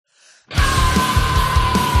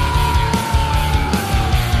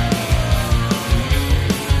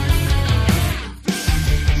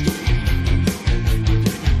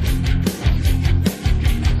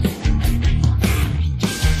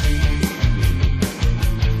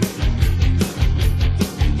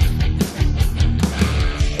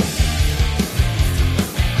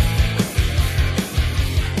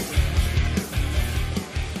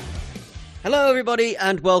everybody,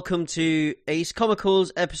 and welcome to Ace Comicals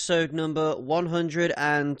episode number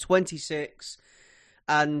 126.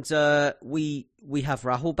 And we have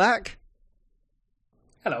Rahul back.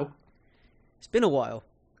 Hello. It's been a while.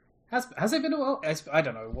 Has it been a while? I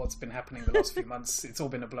don't know what's been happening the last few months. It's all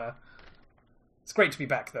been a blur. It's great to be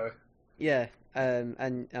back, though. Yeah,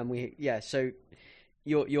 so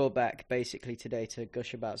you're back basically today to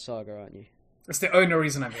gush about Saga, aren't you? That's the only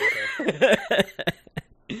reason I'm here.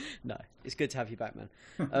 No, it's good to have you back, man.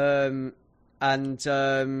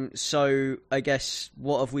 So I guess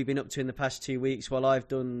what have we been up to in the past 2 weeks? Well, I've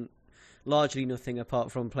done largely nothing apart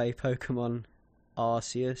from play Pokemon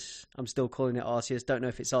Arceus. I'm still calling it Arceus. Don't know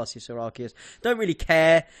if it's Arceus or Arceus. Don't really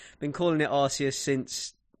care. Been calling it Arceus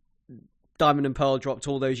since Diamond and Pearl dropped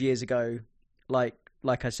all those years ago. Like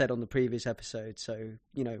I said on the previous episode. So,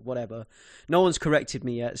 whatever. No one's corrected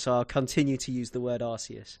me yet, so I'll continue to use the word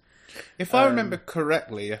Arceus. If I remember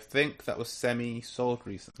correctly, I think that was semi-sold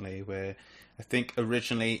recently, where I think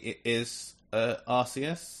originally it is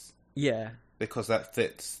Arceus. Yeah. Because that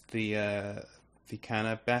fits the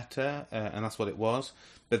Kana better, and that's what it was.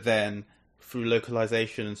 But then, through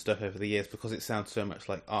localization and stuff over the years, because it sounds so much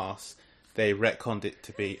like Arce, they retconned it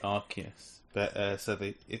to be Arceus. But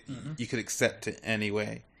you could accept it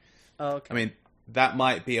anyway. Oh, okay. I mean, that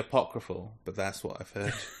might be apocryphal, but that's what I've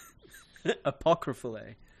heard. Apocryphal,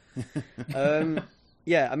 eh?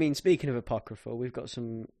 Yeah, I mean, speaking of apocryphal, we've got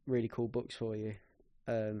some really cool books for you.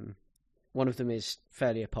 One of them is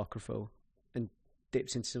fairly apocryphal and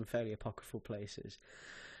dips into some fairly apocryphal places.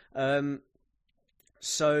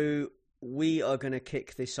 So we are going to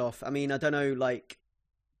kick this off. I mean, I don't know,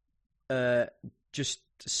 just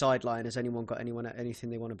sideline. Has anyone got anything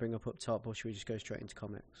they want to bring up top, or should we just go straight into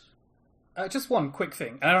comics? Just one quick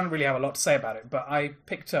thing, and I don't really have a lot to say about it, but I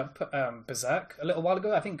picked up Berserk a little while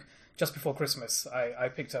ago. I think just before Christmas, I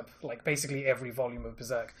picked up basically every volume of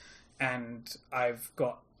Berserk, and I've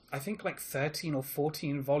got 13 or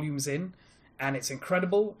 14 volumes in, and it's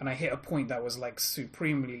incredible. And I hit a point that was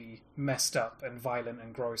supremely messed up and violent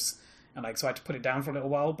and gross, and so I had to put it down for a little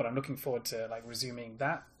while. But I'm looking forward to resuming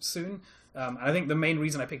that soon. And I think the main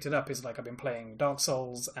reason I picked it up is I've been playing Dark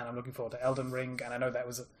Souls, and I'm looking forward to Elden Ring, and I know that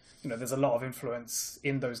was there's a lot of influence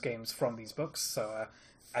in those games from these books, so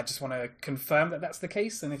I just want to confirm that that's the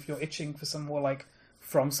case. And if you're itching for some more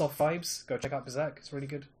FromSoft vibes, go check out Berserk. It's really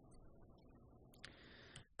good.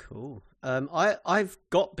 Cool. I've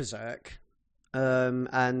got Berserk,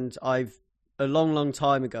 and I've a long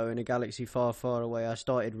time ago in a galaxy far, far away, I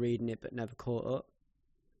started reading it but never caught up.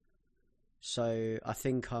 So I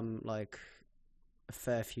think I'm a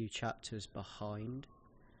fair few chapters behind.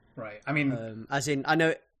 Right. I mean, as in, I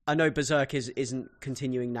know Berserk isn't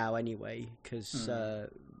continuing now anyway, because the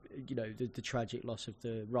tragic loss of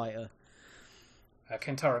the writer,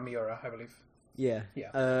 Kentaro Miura, I believe. Yeah.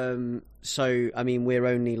 Yeah. So I mean, we're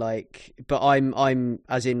only but I'm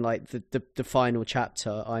as in the final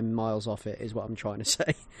chapter. I'm miles off it, is what I'm trying to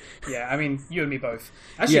say. Yeah, I mean, you and me both.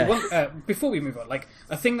 Actually, before we move on,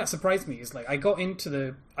 a thing that surprised me is I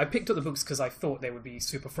picked up the books because I thought they would be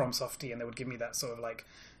super FromSofty and they would give me that sort of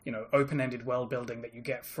open-ended world building that you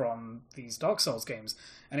get from these Dark Souls games.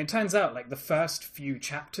 And it turns out the first few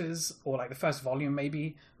chapters, or the first volume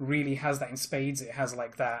maybe, really has that in spades. It has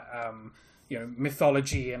that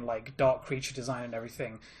mythology and dark creature design and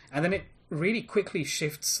everything. And then it really quickly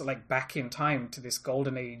shifts back in time to this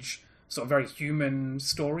golden age sort of very human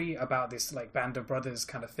story about this band of brothers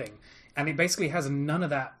kind of thing. And it basically has none of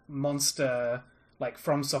that monster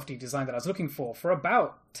FromSofty design that I was looking for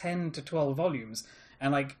about 10 to 12 volumes.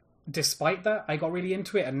 And despite that, I got really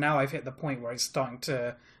into it, and now I've hit the point where it's starting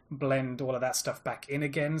to blend all of that stuff back in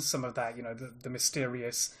again. Some of that, the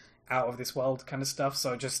mysterious, out of this world kind of stuff.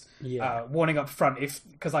 So just warning up front,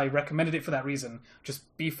 because I recommended it for that reason,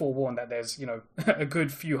 just be forewarned that there's a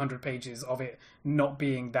good few hundred pages of it not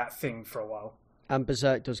being that thing for a while. And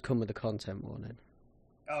Berserk does come with a content warning.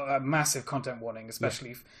 A massive content warning,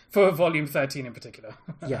 especially for volume 13 in particular.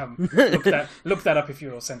 Yeah. Look that up if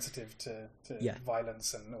you're sensitive to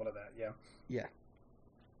violence and all of that. Yeah.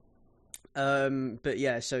 But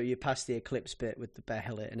yeah, so you pass the Eclipse bit with the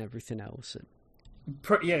Behelit and everything else. And...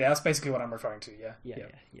 that's basically what I'm referring to. Yeah.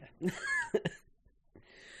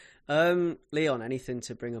 Leon, anything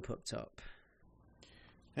to bring up top?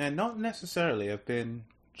 Not necessarily. I've been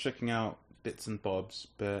checking out bits and bobs,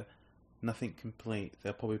 but nothing complete.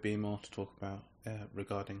 There'll probably be more to talk about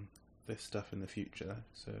regarding this stuff in the future,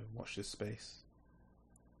 so watch this space.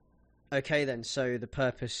 Okay then, so the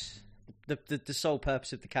purpose, the sole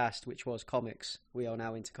purpose of the cast, which was comics, we are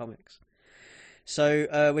now into comics.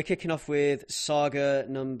 So we're kicking off with Saga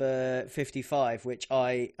number 55, which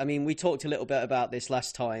I mean, we talked a little bit about this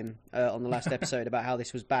last time on the last episode about how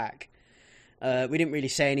this was back. We didn't really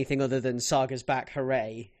say anything other than Saga's back,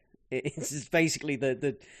 hooray. It's basically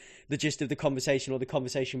the gist of the conversation, or the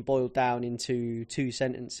conversation boiled down into 2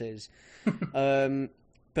 sentences.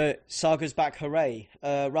 But Saga's back, hooray.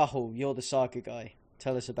 Rahul, you're the Saga guy.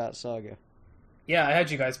 Tell us about Saga. Yeah, I heard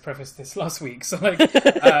you guys preface this last week, so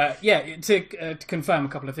to confirm a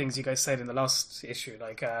couple of things you guys said in the last issue,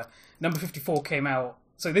 number 54 came out.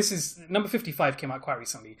 So number 55 came out quite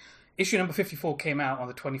recently. Issue number 54 came out on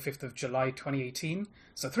the 25th of July 2018,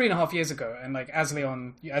 so 3.5 years ago. And as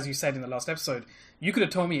Leon, as you said in the last episode, you could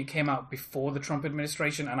have told me it came out before the Trump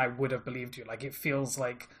administration, and I would have believed you. It feels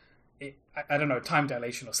like I don't know, time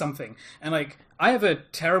dilation or something. And I have a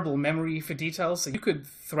terrible memory for details, so you could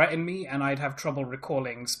threaten me and I'd have trouble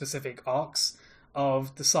recalling specific arcs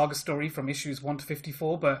of the Saga story from issues 1 to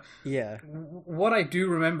 54. But yeah, what I do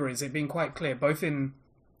remember is it being quite clear, both in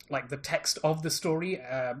the text of the story,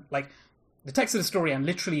 the text of the story, and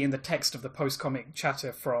literally in the text of the post-comic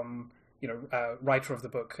chatter from writer of the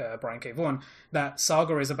book, Brian K. Vaughan, that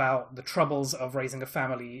Saga is about the troubles of raising a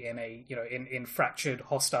family in in fractured,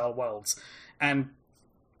 hostile worlds. And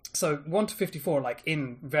so 1 to 54,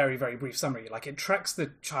 in very, very brief summary, it tracks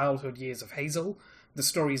the childhood years of Hazel, the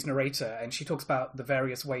story's narrator, and she talks about the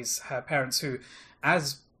various ways her parents, who,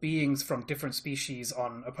 as beings from different species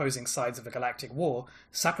on opposing sides of a galactic war,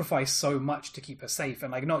 sacrifice so much to keep her safe.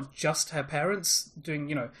 And not just her parents doing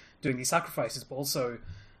these sacrifices, but also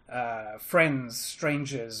friends,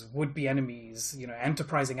 strangers, would-be enemies,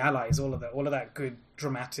 enterprising allies, all of that good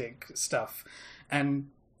dramatic stuff. And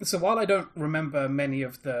so while I don't remember many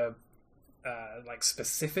of the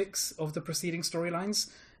specifics of the preceding storylines,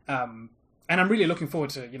 and I'm really looking forward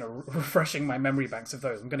to refreshing my memory banks of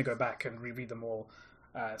those. I'm going to go back and reread them all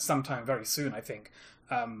sometime very soon, I think.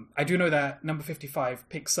 I do know that number 55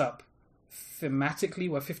 picks up thematically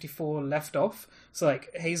where 54 left off. So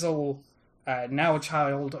Hazel, now a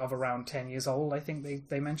child of around 10 years old, I think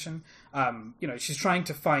they mention. She's trying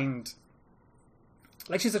to find...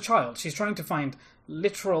 she's a child. She's trying to find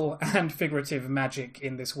literal and figurative magic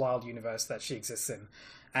in this wild universe that she exists in.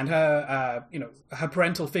 And her, her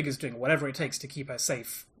parental figure's doing whatever it takes to keep her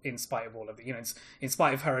safe in spite of all of it, in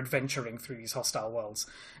spite of her adventuring through these hostile worlds.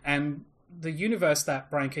 And the universe that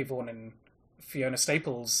Brian K. Vaughan and Fiona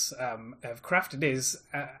Staples have crafted is,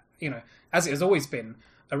 as it has always been,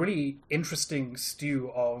 a really interesting stew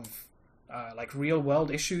of real-world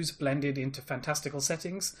issues blended into fantastical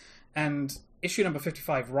settings. And issue number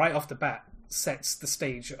 55, right off the bat, sets the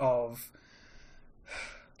stage of,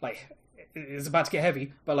 it's about to get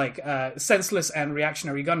heavy, but senseless and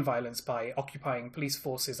reactionary gun violence by occupying police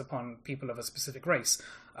forces upon people of a specific race.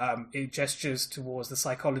 It gestures towards the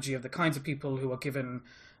psychology of the kinds of people who are given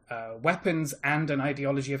weapons and an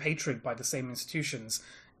ideology of hatred by the same institutions.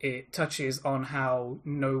 It touches on how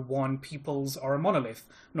no one peoples are a monolith.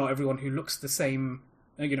 Not everyone who looks the same,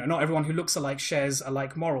 not everyone who looks alike shares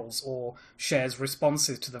alike morals or shares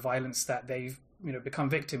responses to the violence that they've, become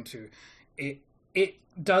victim to. It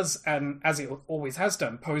does, and as it always has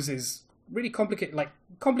done, poses really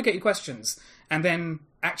complicated questions, and then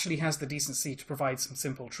actually has the decency to provide some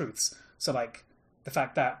simple truths. So the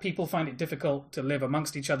fact that people find it difficult to live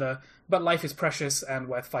amongst each other, but life is precious and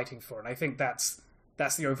worth fighting for. And I think that's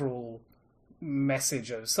the overall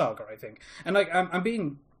message of Saga, I think. And I'm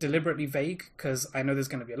being deliberately vague because I know there's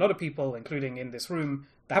going to be a lot of people, including in this room,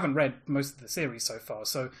 that haven't read most of the series so far.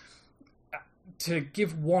 So to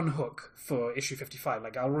give one hook for issue 55,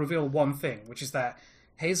 I'll reveal one thing, which is that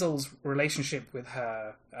Hazel's relationship with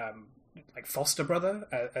her foster brother,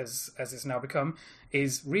 as it's now become,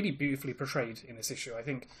 is really beautifully portrayed in this issue. I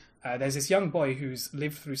think there's this young boy who's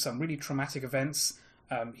lived through some really traumatic events.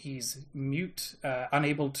 He's mute,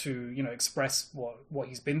 unable to, express what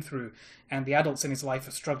he's been through, and the adults in his life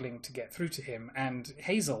are struggling to get through to him. And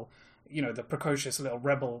Hazel, the precocious little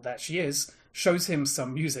rebel that she is, shows him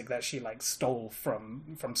some music that she stole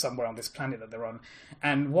from somewhere on this planet that they're on.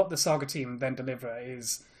 And what the Saga team then deliver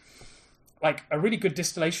is a really good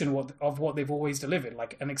distillation of what they've always delivered,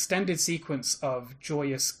 an extended sequence of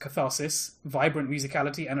joyous catharsis, vibrant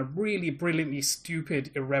musicality, and a really brilliantly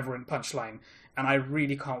stupid, irreverent punchline. And I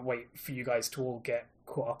really can't wait for you guys to all get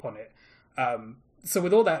caught up on it. So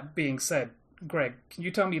with all that being said, Greg, can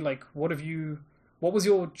you tell me, what was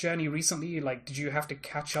your journey recently? Did you have to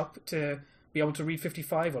catch up to be able to read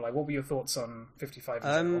 55? Or, what were your thoughts on 55 in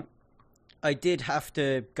general? I did have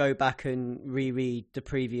to go back and reread the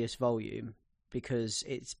previous volume. because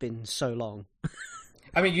it's been so long.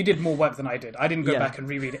 I mean, you did more work than I did. I didn't go back and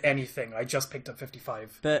reread anything. I just picked up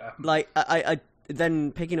 55. But like, I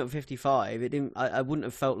then picking up 55, it didn't. I wouldn't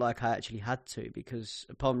have felt like I actually had to, because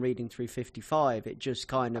upon reading through 55, it just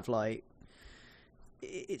kind of like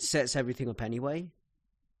it sets everything up anyway.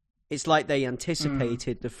 It's like they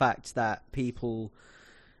anticipated the fact that people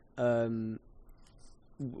were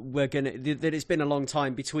gonna that it's been a long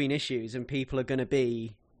time between issues, and people are gonna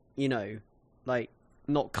be, you know, like,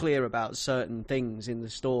 not clear about certain things in the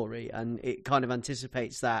story, and it kind of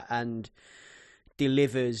anticipates that and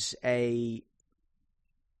delivers a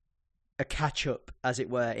catch up, as it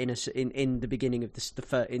were, in the beginning of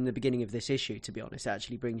this issue. To be honest, it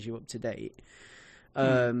actually brings you up to date.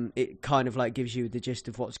 It kind of like gives you the gist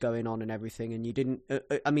of what's going on and everything, and you didn't.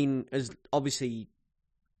 I mean, as obviously,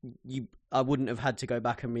 I wouldn't have had to go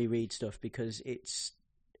back and reread stuff, because it's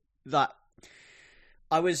that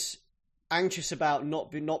I was anxious about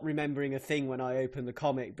not remembering a thing when I opened the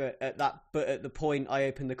comic, but at the point I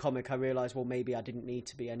opened the comic, I realised, well, maybe I didn't need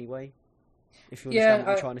to be anyway. If you understand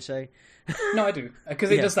what I'm trying to say. No, I do,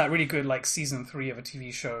 because it does that really good, like, season 3 of a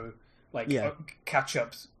TV show, like catch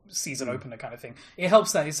up season opener kind of thing. It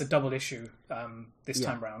helps that it's a double issue this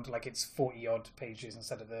time round. Like, it's 40 odd pages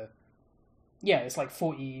instead of it's like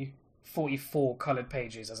 44 coloured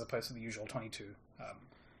pages as opposed to the usual 22,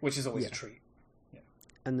 which is always a treat.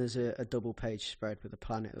 And there's a double page spread with a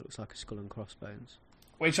planet that looks like a skull and crossbones,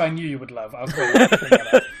 which I knew you would love. I was going to bring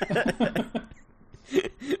that up.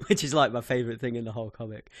 Which is like my favourite thing in the whole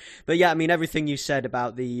comic. But yeah, I mean, everything you said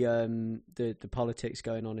about the politics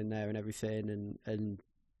going on in there and everything, and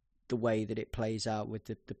the way that it plays out with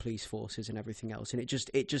the police forces and everything else, and it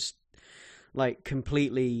just like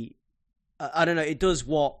completely, I don't know, it does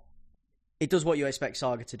what you expect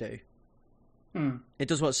Saga to do. It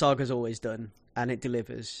does what Saga's always done, and it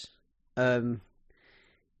delivers.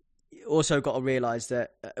 Also got to realise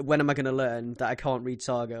that when am I going to learn that I can't read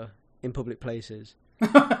Saga in public places?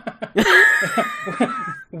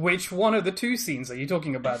 Which one of the two scenes are you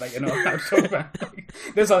talking about that you're not allowed to talk about?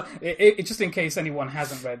 There's just in case anyone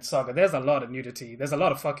hasn't read Saga, there's a lot of nudity. There's a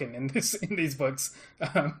lot of fucking in these books.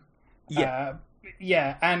 And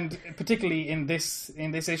particularly in this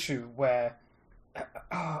issue where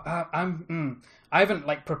I haven't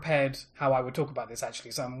like prepared how I would talk about this actually,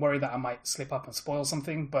 so I'm worried that I might slip up and spoil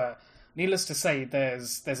something. But needless to say,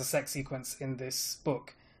 there's a sex sequence in this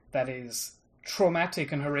book that is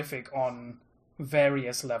traumatic and horrific on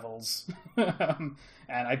various levels, and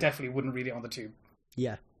I definitely wouldn't read it on the tube.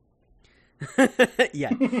 Yeah. I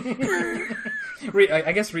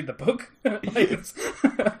guess read the book.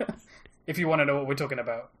 If you want to know what we're talking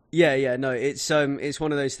about. No, it's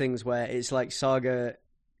one of those things where it's like Saga.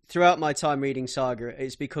 Throughout my time reading Saga,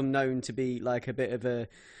 it's become known to be like a bit of a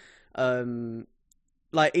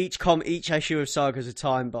like each issue of Saga is a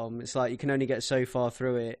time bomb. It's like you can only get so far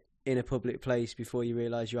through it in a public place before you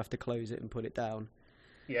realise you have to close it and put it down.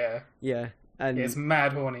 Yeah, and it's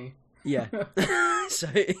mad horny. Yeah. So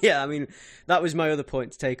yeah, I mean, that was my other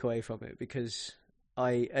point to take away from it, because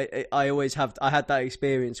I always had that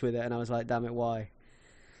experience with it, and I was like, damn it, why?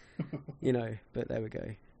 You know, but there we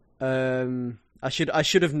go. I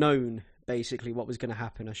should have known basically what was going to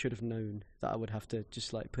happen. I should have known that I would have to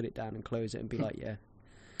just like put it down and close it and be like, yeah.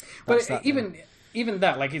 But even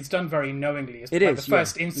that, like, it's done very knowingly. It's like the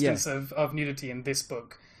first instance of nudity in this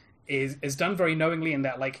book is done very knowingly, in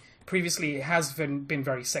that, like, previously it has been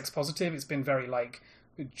very sex positive. It's been very like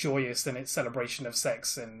joyous in its celebration of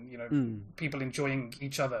sex and, you know, people enjoying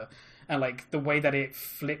each other. And like the way that it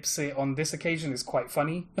flips it on this occasion is quite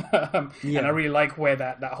funny. And I really like where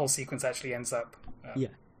that whole sequence actually ends up.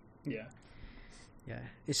 Yeah,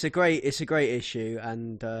 it's a great issue,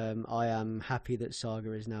 and I am happy that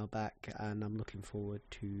Saga is now back, and I'm looking forward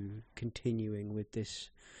to continuing with this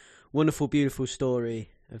wonderful, beautiful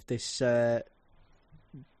story of this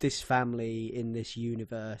this family in this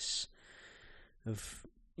universe of,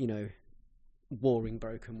 you know, warring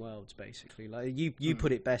broken worlds, basically. Like you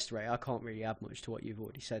put it best, Ray. I can't really add much to what you've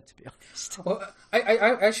already said, to be honest. Well,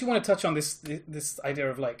 I actually want to touch on this idea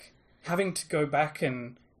of like having to go back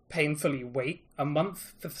and painfully wait a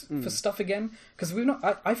month for stuff again, because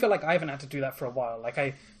I feel like I haven't had to do that for a while. Like,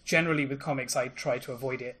 I generally with comics I try to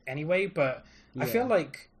avoid it anyway, but I feel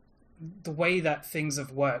like the way that things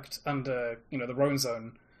have worked under, you know, the Roan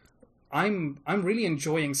Zone, I'm really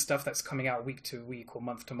enjoying stuff that's coming out week to week or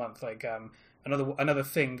month to month. Like another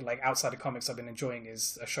thing like outside of comics I've been enjoying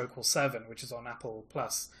is a show called Servant, which is on Apple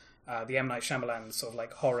Plus, the M. Night Shyamalan sort of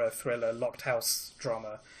like horror thriller locked house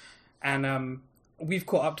drama, and we've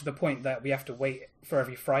caught up to the point that we have to wait for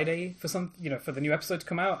every Friday for for the new episode to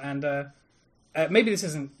come out, and maybe this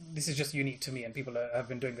is just unique to me, and people have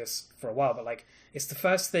been doing this for a while, but like it's the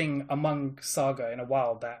first thing among Saga in a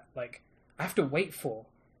while that like I have to wait for,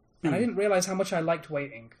 and I didn't realize how much I liked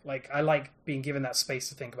waiting. Like I like being given that space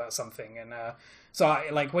to think about something, and so I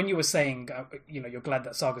like when you were saying you're glad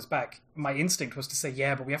that Saga's back, my instinct was to say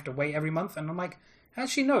yeah, but we have to wait every month, and I'm like,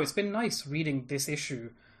 actually no, it's been nice reading this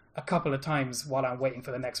issue a couple of times while I'm waiting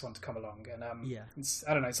for the next one to come along, and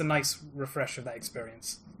I don't know, it's a nice refresh of that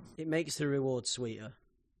experience. It makes the reward sweeter.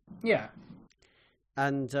 Yeah.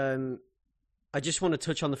 And I just want to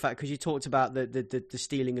touch on the fact, because you talked about the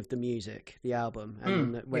stealing of the music, the album,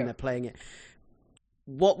 and when they're playing it.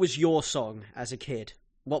 What was your song as a kid?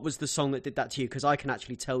 What was the song that did that to you? Because I can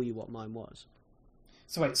actually tell you what mine was.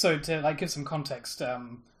 So to like give some context,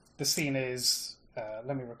 the scene is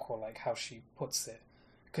let me recall like how she puts it,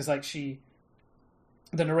 because like the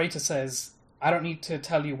narrator says, I don't need to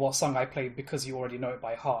tell you what song I played because you already know it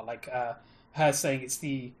by heart. Like her saying it's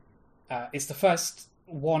the first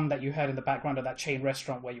one that you heard in the background of that chain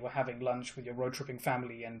restaurant where you were having lunch with your road tripping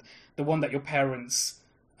family, and the one that your parents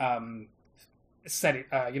said it.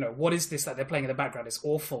 What is this that they're playing in the background? It's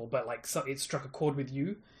awful, but like so it struck a chord with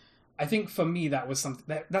you. I think for me that was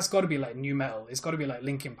something that's got to be like new metal. It's got to be like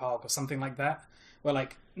Linkin Park or something like that. Where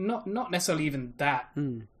like not necessarily even that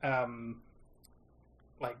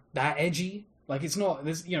like that edgy. Like it's not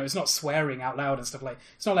this, it's not swearing out loud and stuff. Like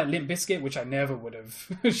it's not like Limp Bizkit, which I never would have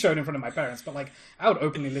shown in front of my parents. But like I would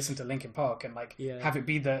openly listen to Linkin Park and like have it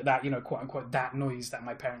be that quote unquote that noise that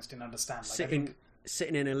my parents didn't understand. Like,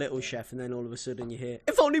 sitting in a Little Chef, and then all of a sudden you hear,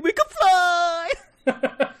 "If only we could fly."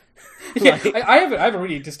 Yeah, I have a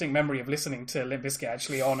really distinct memory of listening to Limp Bizkit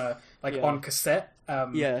actually on on cassette.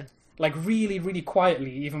 Like really, really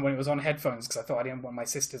quietly, even when it was on headphones, because I thought I didn't want my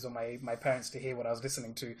sisters or my parents to hear what I was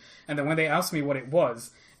listening to. And then when they asked me what it was,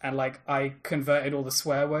 and like I converted all the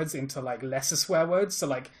swear words into like lesser swear words. So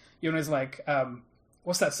like it's like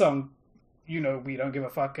what's that song? We don't give a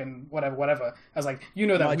fuck and whatever. I was like,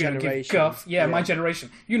 that My we Generation. don't give guff. Yeah, my generation.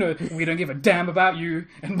 We don't give a damn about you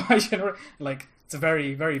and my generation. Like it's a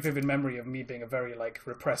very, very vivid memory of me being a very like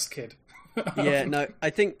repressed kid. Yeah, no, I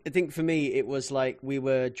think for me it was like we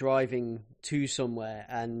were driving to somewhere,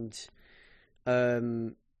 and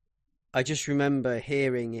I just remember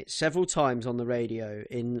hearing it several times on the radio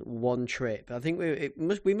in one trip. I think we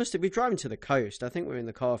must have been driving to the coast. I think we were in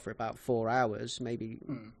the car for about 4 hours, maybe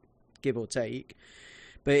give or take.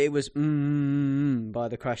 But it was by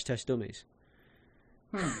the Crash Test Dummies.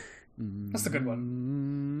 That's a good one.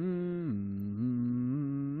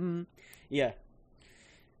 Yeah.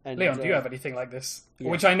 And, Leon, do you have anything like this? Yeah.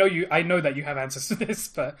 Which I know that you have answers to this,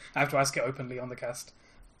 but I have to ask it openly on the cast.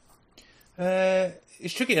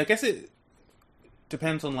 It's tricky. I guess it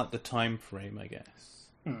depends on like the time frame, I guess.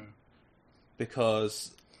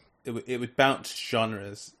 Because it would bounce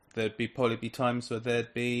genres. There'd probably be times where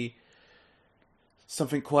there'd be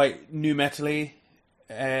something quite new metal-y,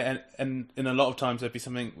 and in a lot of times there'd be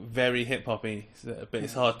something very hip-hoppy, but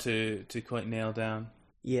it's hard to quite nail down.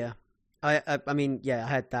 Yeah. I mean, yeah, I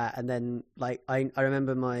had that, and then like I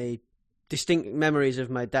remember my distinct memories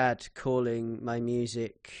of my dad calling my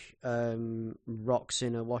music rocks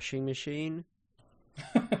in a washing machine.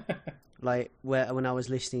 Like when I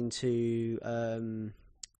was listening to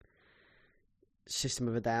System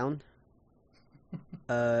of a Down,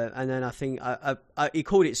 and then I think he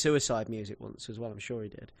called it suicide music once as well. I'm sure he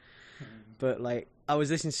did. But like I was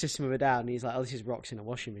listening to System of a Down, and he's like, "Oh, this is rocks in a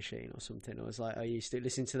washing machine or something." I was like, "Oh, you still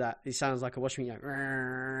listen to that? It sounds like a washing machine."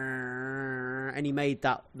 And he made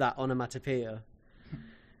that onomatopoeia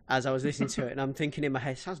as I was listening to it, and I'm thinking in my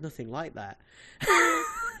head, it sounds nothing like that.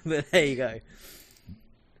 But there you go.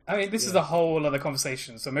 I mean, this is a whole other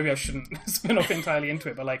conversation, so maybe I shouldn't spin off entirely into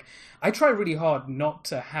it. But like, I try really hard not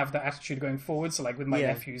to have that attitude going forward. So like with my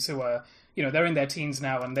nephews who are, they're in their teens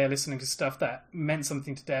now, and they're listening to stuff that meant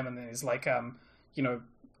something to them, and is like,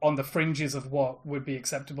 on the fringes of what would be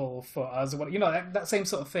acceptable for us, or what, that same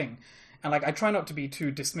sort of thing. And like, I try not to be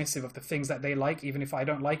too dismissive of the things that they like, even if I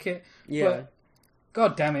don't like it. Yeah. But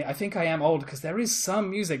God damn it, I think I am old, because there is some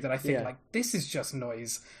music that I think like, this is just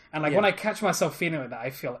noise. And like when I catch myself feeling like that, I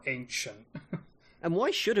feel ancient. And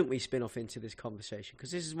why shouldn't we spin off into this conversation?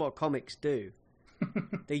 Because this is what comics do.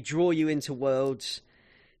 They draw you into worlds.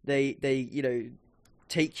 They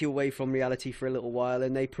take you away from reality for a little while,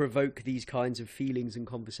 and they provoke these kinds of feelings and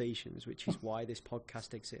conversations, which is why this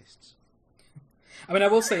podcast exists. I mean, I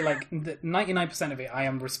will say, like, 99% of it I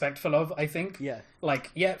am respectful of, I think. Yeah.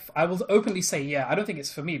 Like, yeah, I will openly say, I don't think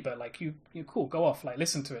it's for me, but, like, you're cool, go off, like,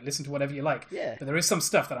 listen to it, listen to whatever you like. Yeah. But there is some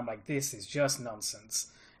stuff that I'm like, this is just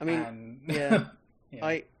nonsense. I mean, and, yeah.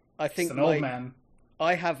 I think an old man.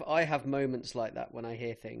 I have moments like that when I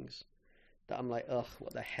hear things that I'm like, ugh,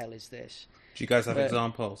 what the hell is this? Do you guys have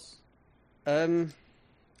examples?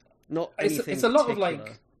 Not anything. It's a lot of particular.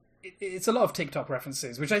 like, it's a lot of TikTok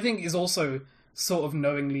references, which I think is also sort of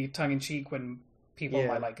knowingly tongue in cheek when people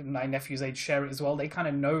my nephew's age share it as well. They kind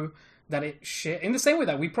of know that it's shit in the same way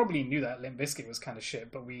that we probably knew that Limp Bizkit was kind of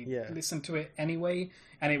shit, but we listened to it anyway,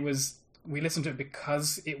 and we listened to it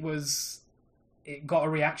because it got a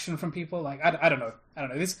reaction from people. Like I don't know.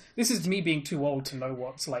 This is me being too old to know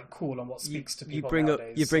what's like cool and what speaks to people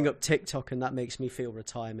nowadays. You bring up TikTok, and that makes me feel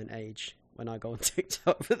retirement age when I go on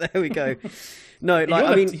TikTok. But there we go. No,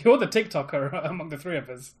 like you're the TikToker among the three of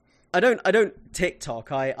us. I don't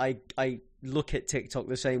TikTok. I look at TikTok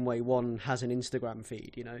the same way one has an Instagram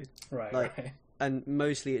feed, you know? Right. And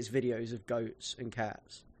mostly it's videos of goats and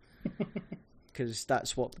cats. Because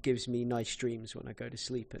that's what gives me nice dreams when I go to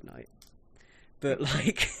sleep at night. But,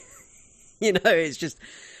 like, you know, it's just,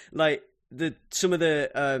 like, some of the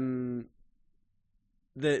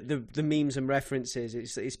memes and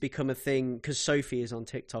references, it's become a thing, because Sophie is on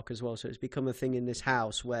TikTok as well, so it's become a thing in this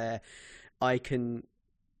house where I can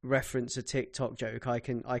reference a TikTok joke. I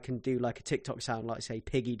can do like a TikTok sound, like say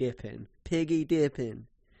piggy dipping in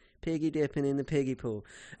the piggy pool,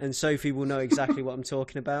 and Sophie will know exactly what I'm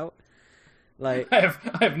talking about. Like I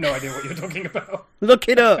have no idea what you're talking about. Look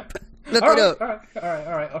it up. All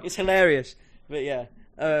right. It's hilarious. But yeah,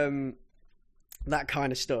 that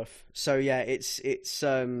kind of stuff. So yeah, it's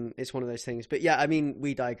one of those things. But yeah, I mean,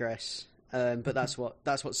 we digress. But that's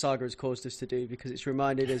what Saga has caused us to do, because it's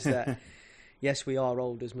reminded us that yes, we are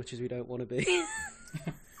old as much as we don't want to be.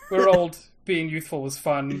 We're old. Being youthful was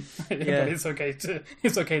fun, but it's okay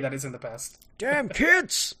that it's in the past. Damn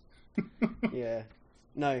kids. Yeah.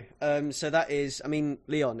 No. So that is. I mean,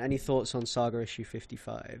 Leon, any thoughts on Saga issue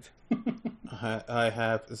 55? I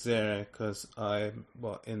have zero, because I'm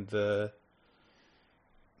in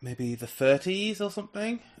maybe the 30s or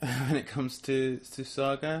something when it comes to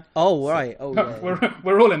Saga. Oh right. Oh yeah.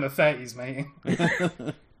 We're all in the 30s, mate.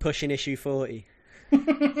 Pushing issue 40.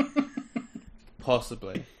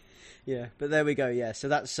 Possibly. Yeah, but there we go, yeah. So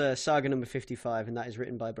that's Saga number 55, and that is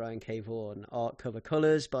written by Brian K. Vaughan. Art cover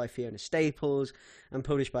colours by Fiona Staples, and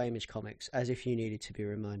published by Image Comics, as if you needed to be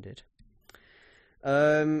reminded.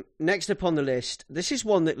 Next up on the list, this is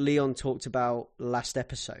one that Leon talked about last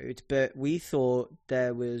episode, but we thought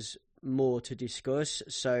there was more to discuss,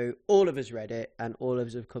 so all of us read it, and all of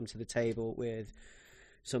us have come to the table with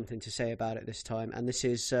something to say about it this time, and this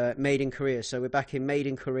is Made in Korea. So we're back in Made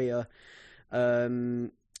in Korea,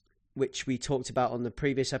 which we talked about on the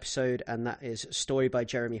previous episode, and that is story by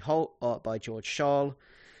Jeremy Holt, art by George Schall,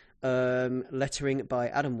 lettering by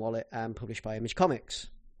Adam Wallet, and published by Image Comics.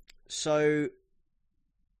 So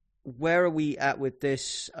where are we at with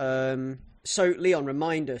this? So Leon,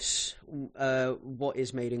 remind us what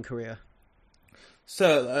is Made in Korea.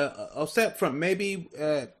 So I'll say up front, maybe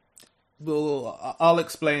I'll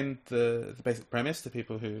explain the basic premise to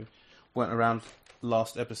people who weren't around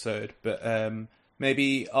last episode, but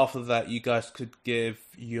maybe after that you guys could give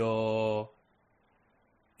your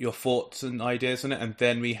thoughts and ideas on it, and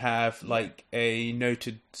then we have like a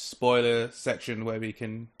noted spoiler section where we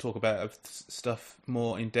can talk about stuff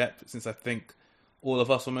more in depth, since I think all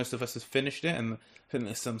of us or most of us has finished it, and I think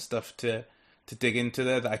there's some stuff to dig into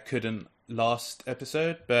there that I couldn't last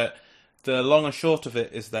episode. But the long and short of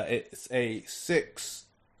it is that it's a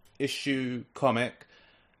 6-issue comic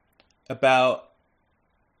about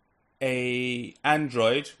a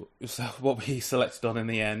android, what we selected on in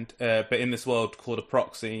the end, but in this world called a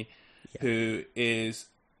proxy, who is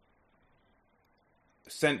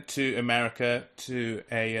sent to America to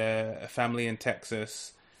a family in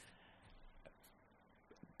Texas.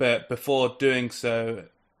 But before doing so,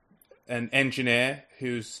 an engineer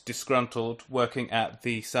who's disgruntled, working at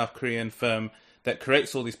the South Korean firm that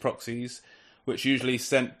creates all these proxies, which usually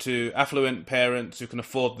sent to affluent parents who can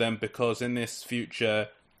afford them, because in this future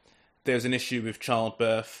there's an issue with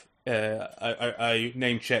childbirth. I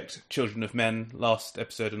name-checked Children of Men last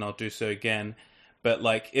episode, and I'll do so again. But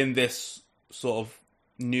like in this sort of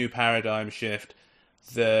new paradigm shift,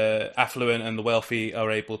 the affluent and the wealthy are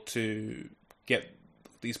able to get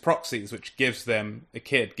these proxies, which gives them a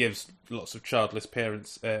kid, gives lots of childless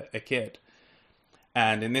parents a kid.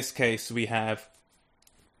 And in this case, we have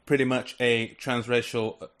pretty much a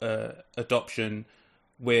transracial adoption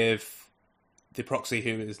with the proxy,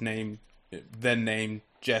 who is named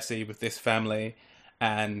Jesse, with this family,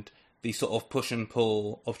 and the sort of push and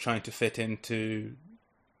pull of trying to fit into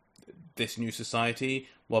this new society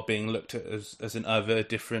while being looked at as an other,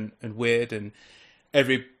 different and weird, and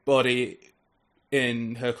everybody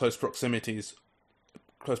in her close proximities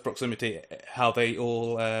close proximity, how they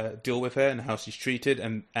all deal with her and how she's treated,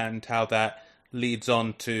 and how that leads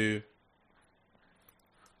on to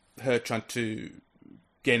her trying to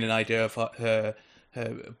gain an idea of her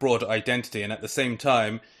broader identity, and at the same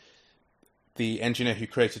time, the engineer who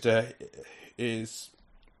created her is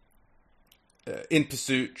in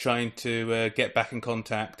pursuit, trying to get back in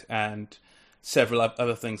contact, and several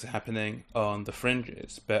other things are happening on the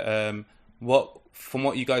fringes. But from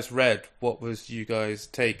what you guys read, what was you guys'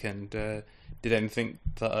 take, and did anything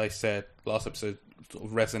that I said last episode sort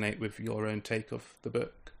of resonate with your own take of the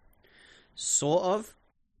book? Sort of.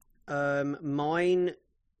 Mine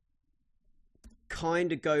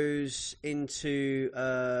kind of goes into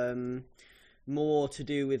more to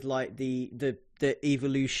do with like the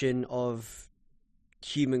evolution of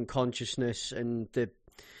human consciousness and the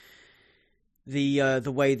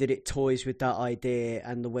way that it toys with that idea,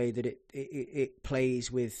 and the way that it plays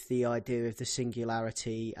with the idea of the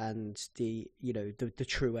singularity and the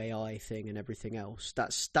true AI thing and everything else.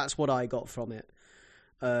 That's what I got from it.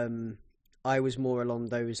 I was more along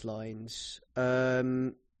those lines. I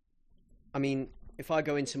mean, if I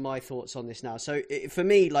go into my thoughts on this now, so for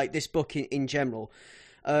me, like this book in general,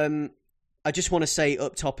 I just want to say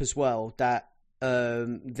up top as well that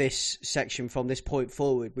this section, from this point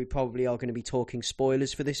forward, we probably are going to be talking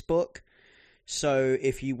spoilers for this book. So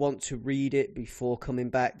if you want to read it before coming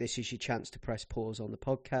back, this is your chance to press pause on the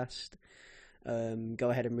podcast. Go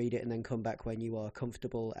ahead and read it, and then come back when you are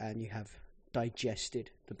comfortable and you have digested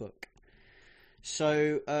the book.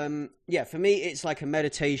 So, for me, it's like a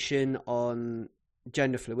meditation on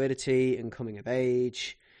gender fluidity and coming of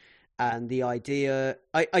age. And the idea,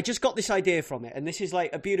 I just got this idea from it. And this is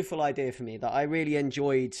like a beautiful idea for me that I really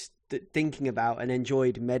enjoyed thinking about and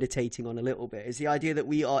enjoyed meditating on a little bit. Is the idea that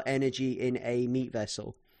we are energy in a meat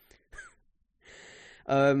vessel.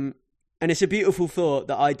 And it's a beautiful thought,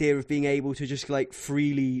 the idea of being able to just like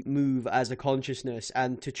freely move as a consciousness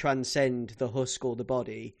and to transcend the husk or the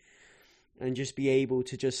body. And just be able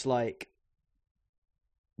to just like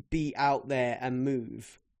be out there and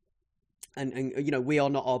move, and we are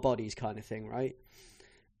not our bodies, kind of thing, right?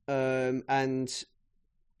 And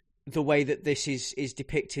the way that this is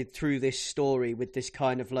depicted through this story, with this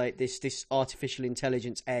kind of like this artificial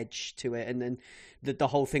intelligence edge to it, and then the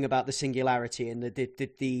whole thing about the singularity and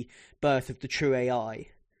the birth of the true AI,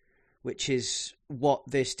 which is what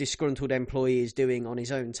this disgruntled employee is doing on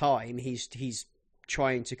his own time. He's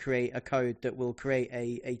trying to create a code that will create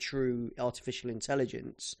a true artificial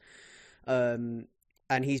intelligence, and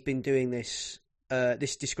he's been doing this.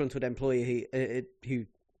 This disgruntled employee who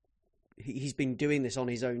he's been doing this on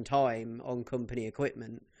his own time on company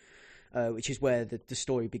equipment, which is where the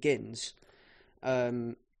story begins,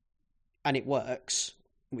 and it works,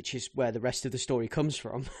 which is where the rest of the story comes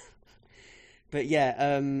from. But yeah,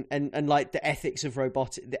 and like the ethics in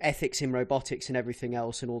robotics and everything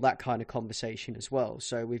else, and all that kind of conversation as well.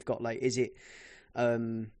 So we've got like, is it,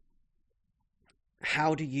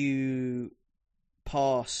 how do you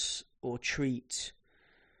pass or treat,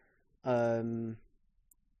 when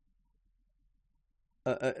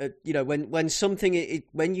something,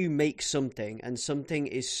 when you make something and something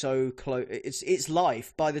is so close, it's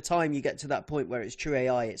life. By the time you get to that point where it's true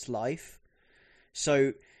AI, it's life.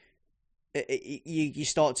 So you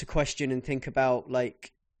start to question and think about,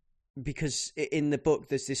 like, because in the book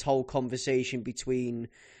there's this whole conversation between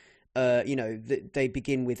they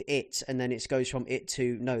begin with it, and then it goes from it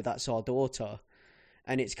to, no, that's our daughter,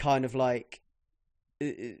 and it's kind of like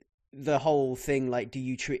the whole thing, like, do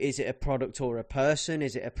you treat, is it a product or a person,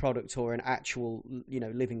 is it a product or an actual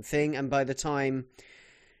living thing? And by the time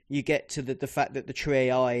you get to the fact that the true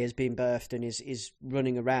AI has been birthed and is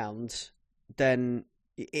running around, then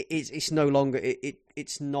it's no longer,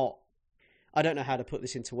 it's not, I don't know how to put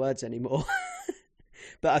this into words anymore,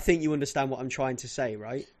 but I think you understand what I'm trying to say,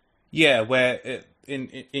 right? Yeah, where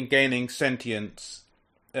in gaining sentience,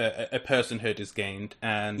 a personhood is gained,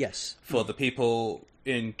 and yes, for the people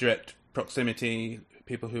in direct proximity,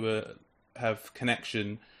 people who have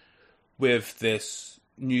connection with this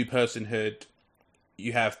new personhood,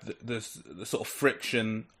 you have the sort of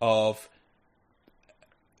friction of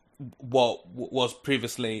what was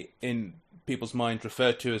previously in people's minds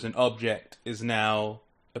referred to as an object is now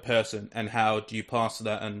a person, and how do you pass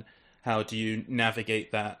that, and how do you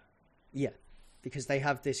navigate that? Yeah, because they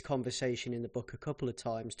have this conversation in the book a couple of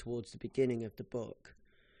times towards the beginning of the book,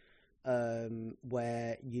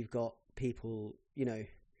 where you've got people,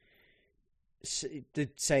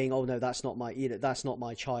 saying, "Oh no, that's not my, that's not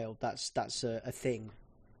my child. That's a thing."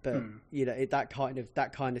 But that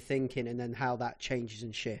kind of thinking, and then how that changes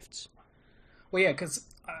and shifts. Well, yeah, because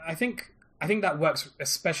I think I think that works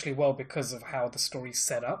especially well because of how the story's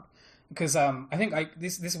set up. Because I think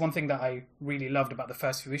this is one thing that I really loved about the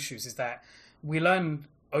first few issues is that we learn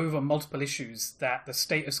over multiple issues that the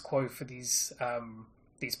status quo for these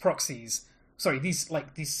proxies,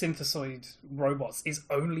 these synthesoid robots, is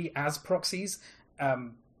only as proxies.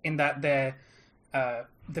 In that they're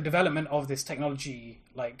the development of this technology,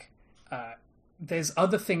 there's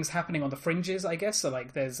other things happening on the fringes, I guess. So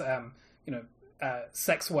like there's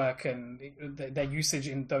sex work and their usage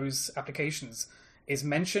in those applications is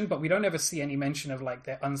mentioned, but we don't ever see any mention of like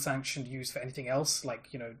their unsanctioned use for anything else, like,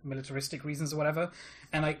 militaristic reasons or whatever.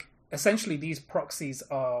 And like essentially these proxies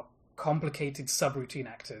are complicated subroutine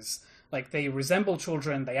actors. Like they resemble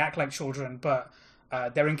children, they act like children, but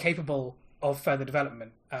they're incapable of further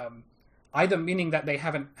development. Either meaning that they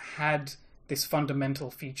haven't had this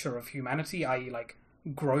fundamental feature of humanity, i.e. like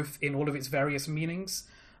growth in all of its various meanings,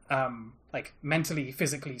 like mentally,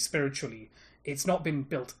 physically, spiritually. It's not been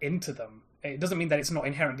built into them. It doesn't mean that it's not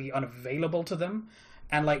inherently unavailable to them.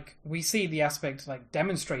 And like we see the aspect like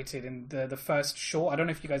demonstrated in the first short. I don't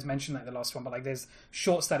know if you guys mentioned that in the last one, but like there's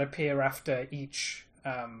shorts that appear after each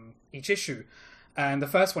issue. And the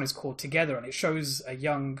first one is called Together, and it shows a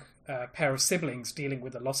young pair of siblings dealing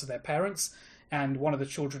with the loss of their parents. And one of the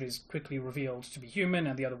children is quickly revealed to be human,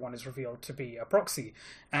 and the other one is revealed to be a proxy.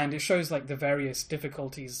 And it shows like the various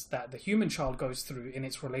difficulties that the human child goes through in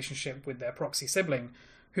its relationship with their proxy sibling,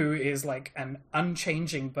 who is like an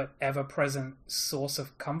unchanging but ever-present source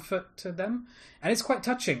of comfort to them. And it's quite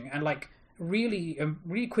touching, and like really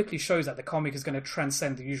quickly shows that the comic is going to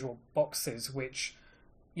transcend the usual boxes, which,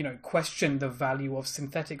 question the value of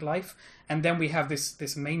synthetic life. And then we have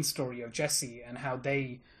this main story of Jesse and how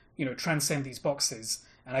they, transcend these boxes.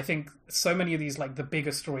 And I think so many of these, like the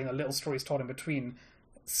bigger story and the little stories told in between,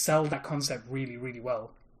 sell that concept really, really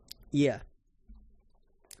well. Yeah.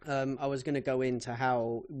 I was going to go into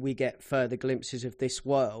how we get further glimpses of this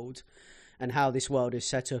world and how this world is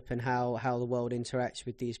set up and how the world interacts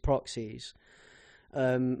with these proxies.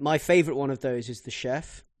 My favourite one of those is the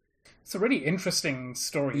chef. It's a really interesting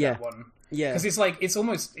story, that one. Yeah. Because it's like, it's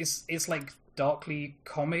almost, it's like darkly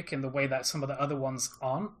comic in the way that some of the other ones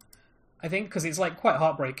aren't, I think, because it's like quite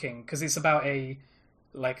heartbreaking, because it's about one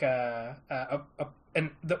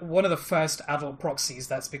of the first adult proxies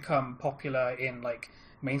that's become popular in like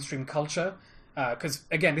mainstream culture. Because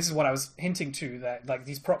again, this is what I was hinting to, that like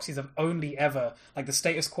these proxies have only ever, like the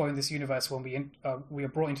status quo in this universe when we are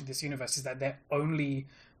brought into this universe is that they're only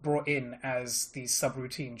brought in as these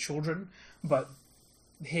subroutine children. But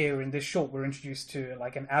here in this short, we're introduced to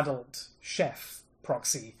like an adult chef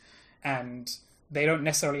proxy, and they don't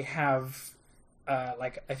necessarily have I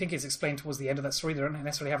think it's explained towards the end of that story, they don't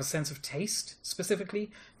necessarily have a sense of taste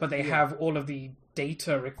specifically, but they have all of the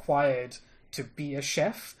data required to be a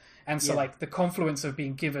chef. And so like the confluence of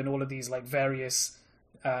being given all of these like various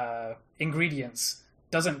ingredients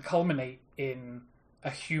doesn't culminate in a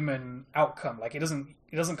human outcome. Like it doesn't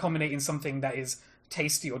culminate in something that is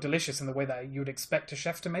tasty or delicious in the way that you would expect a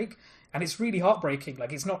chef to make. And it's really heartbreaking.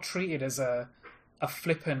 Like it's not treated as a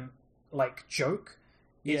flippant like joke.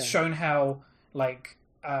 It's shown how like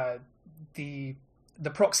the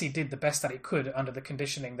proxy did the best that it could under the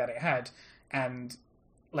conditioning that it had, and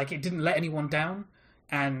like it didn't let anyone down,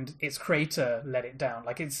 and its creator let it down.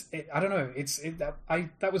 Like I don't know,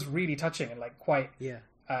 that was really touching and like quite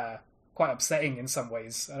upsetting in some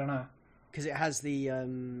ways. I don't know, because it has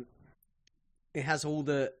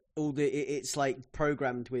it's like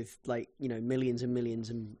programmed with like millions and millions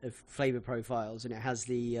of flavor profiles, and it has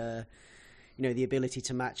the the ability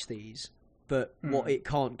to match these. But what it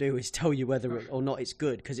can't do is tell you whether or not it's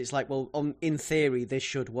good, because it's like, well, in theory, this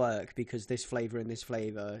should work because this flavour and this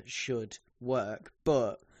flavour should work.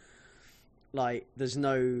 But, like, there's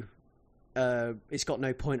no... it's got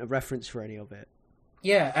no point of reference for any of it.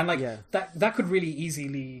 Yeah, and, that could really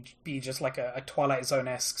easily be just like a Twilight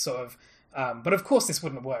Zone-esque sort of... but of course this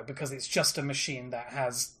wouldn't work, because it's just a machine that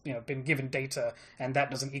has, been given data, and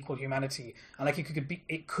that doesn't equal humanity. And, like,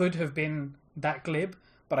 it could have been that glib,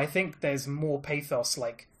 but I think there's more pathos,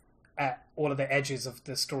 like, at all of the edges of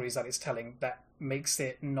the stories that it's telling that makes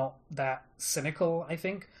it not that cynical, I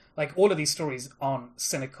think. Like, all of these stories aren't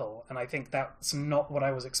cynical, and I think that's not what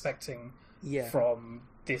I was expecting from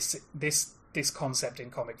this concept in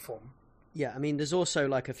comic form. Yeah, I mean, there's also,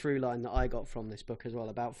 like, a through line that I got from this book as well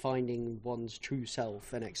about finding one's true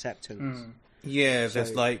self and acceptance. Yeah,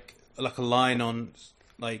 there's, like a line on,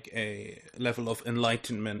 like, a level of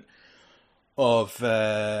enlightenment of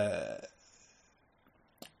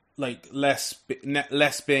like less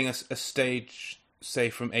being a stage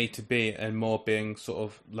say from A to B, and more being sort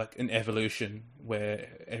of like an evolution where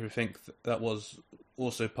everything that was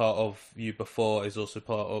also part of you before is also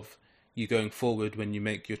part of you going forward when you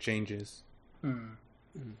make your changes.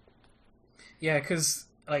 Yeah, because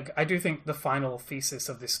like I do think the final thesis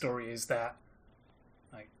of this story is that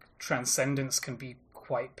like transcendence can be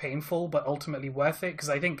quite painful, but ultimately worth it. Because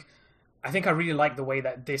I think I really like the way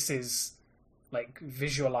that this is like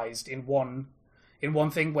visualized in one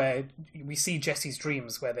thing where we see Jesse's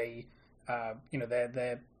dreams, where they,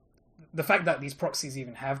 they're the fact that these proxies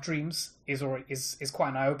even have dreams is quite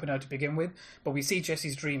an eye opener to begin with. But we see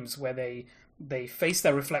Jesse's dreams where they face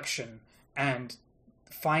their reflection and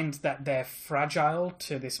find that they're fragile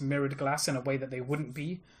to this mirrored glass in a way that they wouldn't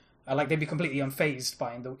be. Like they'd be completely unfazed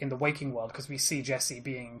by in the waking world, because we see Jesse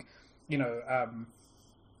being,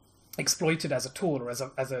 exploited as a tool, or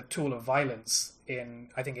as a tool of violence in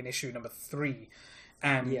issue number 3,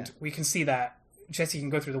 and we can see that Jesse can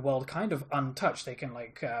go through the world kind of untouched. They can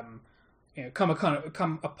come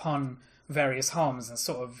upon various harms and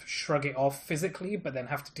sort of shrug it off physically, but then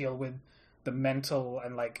have to deal with the mental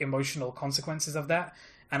and like emotional consequences of that.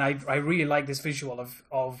 And I really like this visual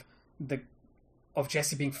of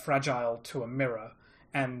Jesse being fragile to a mirror,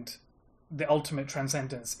 and the ultimate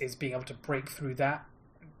transcendence is being able to break through that,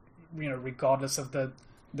 regardless of the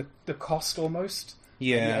cost almost.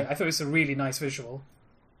 Yeah. I thought it was a really nice visual.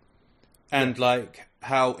 And like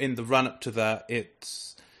how in the run up to that,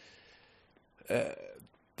 it's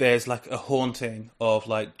there's like a haunting of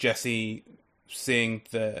like Jesse seeing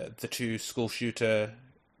the two school shooter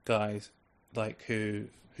guys, like who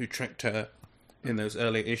tricked her in those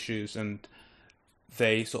early issues, and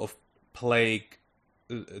they sort of plague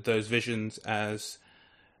those visions as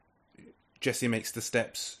Jesse makes the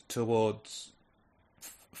steps towards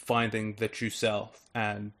finding the true self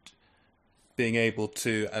and being able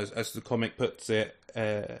to, as the comic puts it,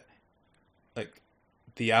 like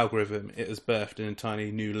the algorithm, it has birthed an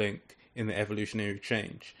entirely new link in the evolutionary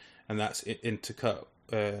change, and that's intercut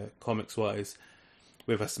comics wise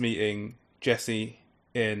with us meeting Jesse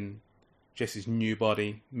in Jesse's new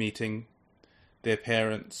body, meeting their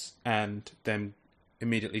parents, and them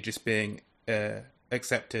immediately just being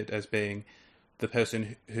accepted as being the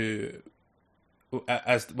person who,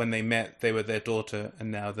 as when they met, they were their daughter,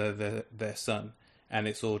 and now they're their son, and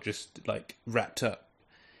it's all just like wrapped up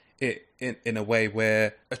in a way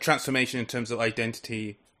where a transformation in terms of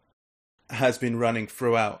identity has been running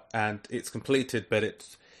throughout, and it's completed, but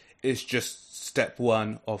it's just step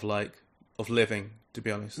one of living. To be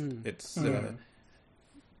honest,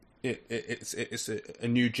 it's a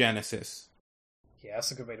new genesis. Yeah,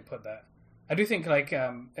 that's a good way to put that. I do think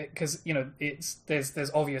because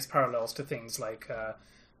there's obvious parallels to things like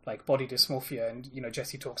body dysmorphia, and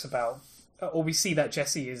Jesse talks about, or we see that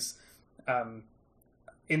Jesse is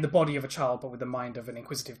in the body of a child but with the mind of an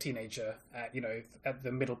inquisitive teenager at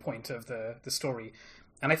the middle point of the story.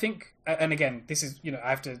 And I think, and again, this is I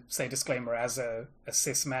have to say disclaimer, as a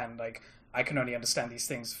cis man, like I can only understand these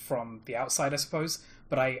things from the outside, I suppose.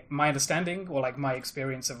 But my understanding, or like my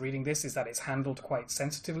experience of reading this, is that it's handled quite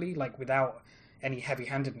sensitively, like without any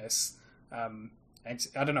heavy-handedness. And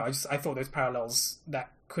I don't know, I thought those parallels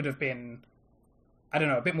that could have been, I don't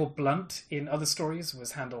know, a bit more blunt in other stories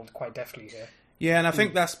was handled quite deftly here. Yeah, and I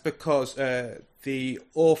think that's because the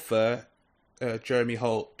author, Jeremy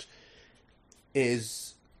Holt,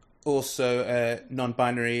 is also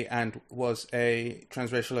non-binary and was a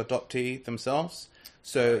transracial adoptee themselves.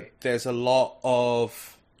 So there's a lot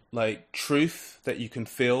of like truth that you can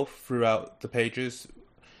feel throughout the pages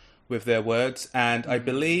with their words. And I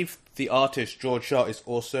believe the artist, George Shott, is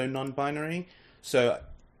also non-binary. So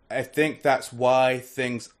I think that's why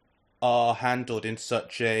things are handled in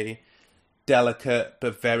such a delicate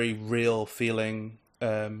but very real feeling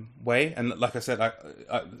way. And like I said, I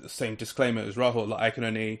same disclaimer as Rahul, like I can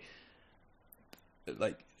only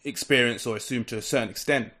like experience or assume to a certain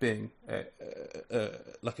extent being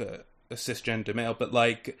like a cisgender male, but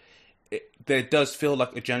like there does feel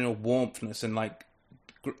like a general warmthness, and like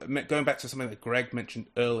going back to something that Greg mentioned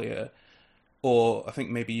earlier, or I think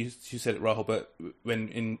maybe you said it, Rahul, but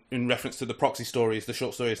when in reference to the proxy stories, the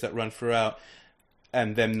short stories that run throughout,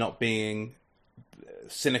 and them not being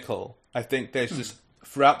cynical, I think there's just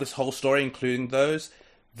throughout this whole story, including those,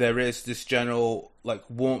 there is this general like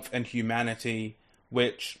warmth and humanity,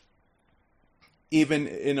 which even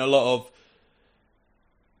in a lot of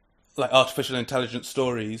like artificial intelligence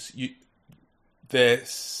stories, there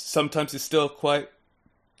sometimes is still quite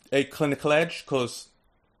a clinical edge, because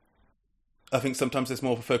I think sometimes there's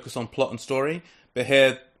more of a focus on plot and story, but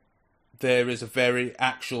here there is a very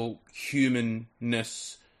actual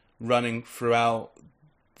humanness running throughout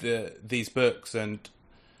these books. And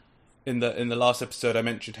in the last episode, I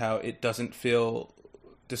mentioned how it doesn't feel,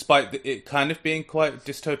 despite it kind of being quite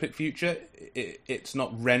dystopic future, it's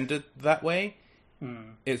not rendered that way.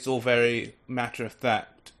 It's all very matter of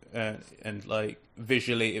fact, and like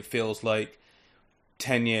visually, it feels like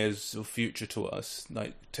 10 years of future to us,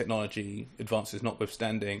 like technology advances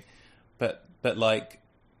notwithstanding, but like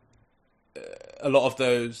a lot of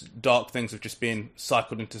those dark things have just been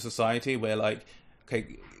cycled into society, where like,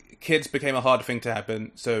 okay, kids became a harder thing to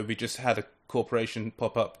happen, so we just had a corporation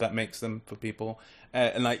pop up that makes them for people,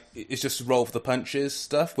 and like it's just roll for the punches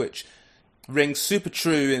stuff, which rings super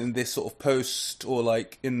true in this sort of post, or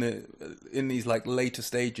like in these like later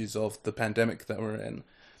stages of the pandemic that we're in,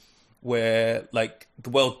 where like the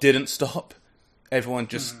world didn't stop, everyone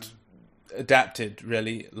just adapted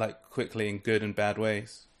really like quickly in good and bad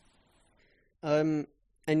ways. And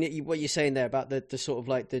what you're saying there about the sort of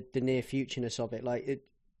like the near futureness of it, like it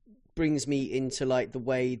brings me into like the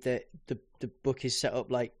way that the book is set up,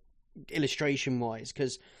 like illustration wise,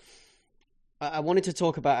 because I wanted to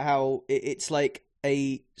talk about how it's like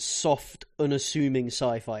a soft, unassuming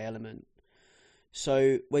sci-fi element.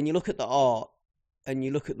 So when you look at the art and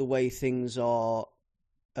you look at the way things are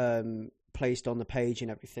placed on the page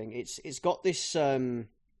and everything, it's got this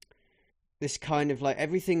this kind of like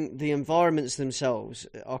everything. The environments themselves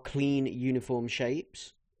are clean, uniform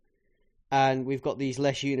shapes, and we've got these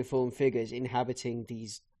less uniform figures inhabiting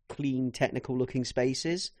these clean, technical-looking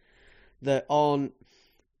spaces that aren't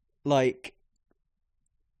like.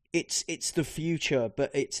 It's the future,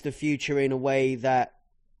 but it's the future in a way that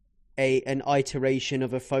an iteration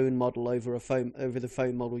of a phone model over the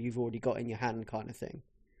phone model you've already got in your hand, kind of thing.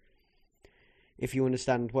 If you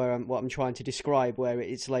understand what I'm trying to describe, where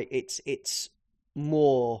it's like it's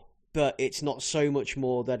more, but it's not so much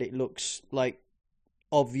more that it looks like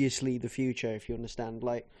obviously the future. If you understand,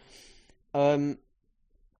 like, and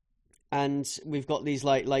we've got these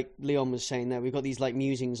like Leon was saying there, we've got these like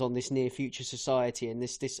musings on this near future society and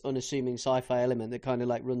this unassuming sci-fi element that kind of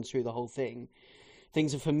like runs through the whole thing.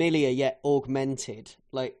 Things are familiar yet augmented,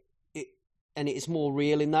 like it, and it's more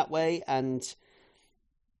real in that way. And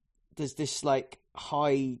there's this like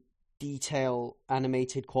high detail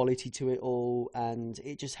animated quality to it all, and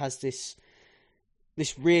it just has this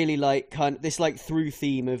really like kind of this like through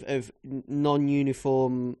theme of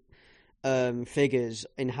non-uniform figures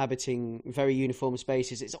inhabiting very uniform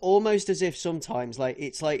spaces. It's almost as if sometimes like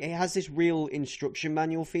it's like it has this real instruction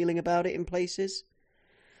manual feeling about it in places,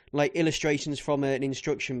 like illustrations from an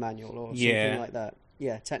instruction manual or something like that.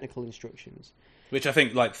 Yeah, technical instructions, which I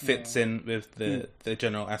think like fits in with the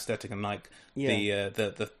general aesthetic and like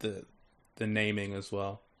the naming as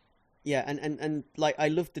well. Yeah, and like I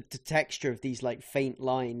love the texture of these like faint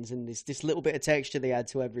lines and this little bit of texture they add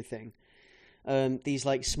to everything. These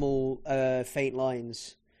like small faint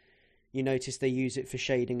lines, you notice they use it for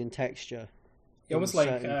shading and texture. It was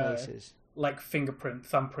like fingerprint,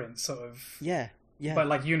 thumbprint sort of. Yeah. But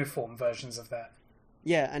like uniform versions of that.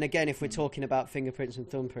 Yeah, and again, if we're talking about fingerprints and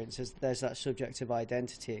thumbprints, there's that subjective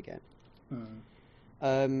identity again.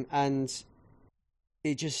 And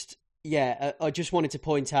it just, I just wanted to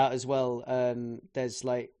point out as well, there's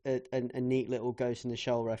like a neat little Ghost in the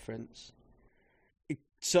Shell reference.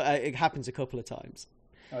 It happens a couple of times.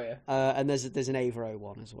 Oh yeah. And there's an Avro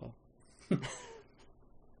one as well.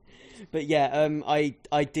 But yeah,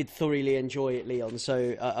 I did thoroughly enjoy it, Leon.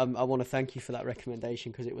 So I want to thank you for that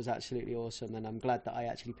recommendation because it was absolutely awesome, and I'm glad that I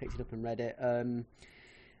actually picked it up and read it.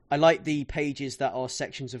 I like the pages that are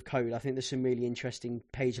sections of code. I think there's some really interesting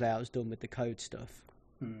page layouts done with the code stuff.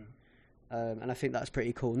 And I think that's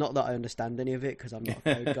pretty cool. Not that I understand any of it because I'm not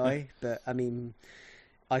a code guy, but I mean,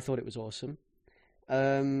 I thought it was awesome.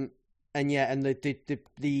 And yeah, and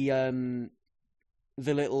the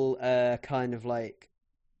little kind of like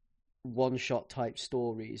one-shot type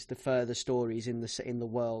stories, the further stories in the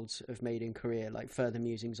worlds of Made in Korea, like further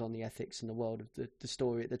musings on the ethics in the world of the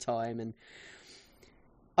story at the time. And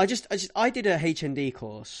I did a HND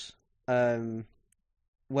course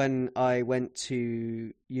when I went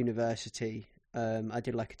to university. I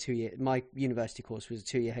did like a 2-year. My university course was a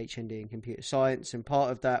 2-year HND in computer science, and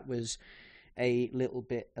part of that was a little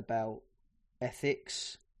bit about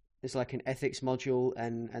ethics. There's like an ethics module,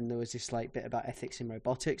 and there was this like bit about ethics in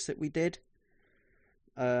robotics that we did.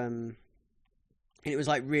 And it was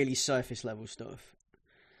like really surface level stuff.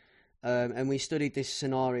 And we studied this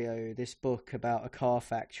scenario, this book about a car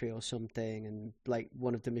factory or something, and like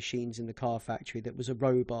one of the machines in the car factory that was a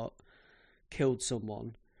robot killed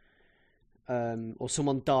someone. Or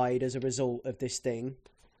someone died as a result of this thing.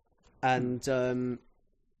 And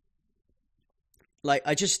like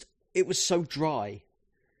it was so dry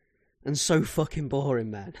and so fucking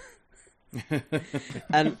boring, man.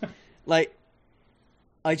 And like,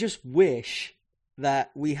 I just wish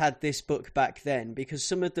that we had this book back then, because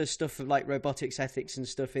some of the stuff of like robotics ethics and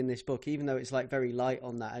stuff in this book, even though it's like very light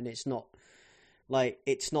on that, and it's not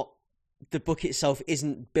the book itself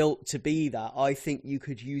isn't built to be that. I think you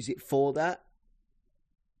could use it for that.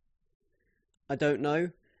 I don't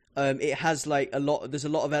know. It has like there's a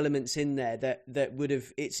lot of elements in there that would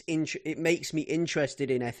have, it makes me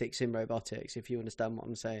interested in ethics in robotics, if you understand what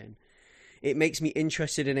I'm saying. It makes me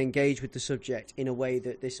interested and engaged with the subject in a way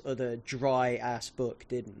that this other dry ass book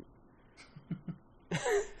didn't.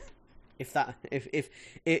 if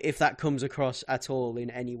that comes across at all in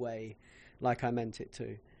any way like I meant it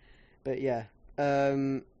to. But yeah,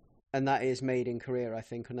 and that is Made in Korea, I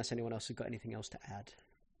think, unless anyone else has got anything else to add.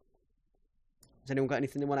 Has anyone got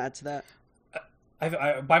anything they want to add to that?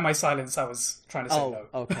 I by my silence, I was trying to say no.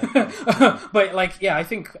 Okay. But like, yeah, I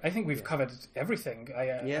think we've covered everything.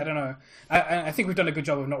 I don't know. I think we've done a good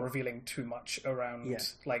job of not revealing too much around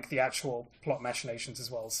like the actual plot machinations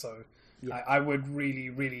as well. So I would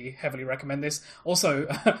really, really heavily recommend this. Also,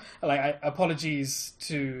 apologies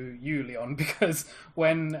to you, Leon, because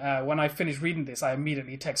when I finished reading this, I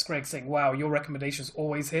immediately text Greg saying, "Wow, your recommendations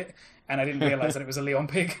always hit." And I didn't realize that it was a Leon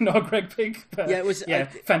pick, not a Greg pick. But yeah, it was.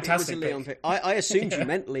 Fantastic. It was a Leon pick. I assumed you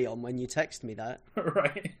meant Leon when you texted me that.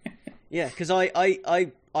 Right. Yeah, because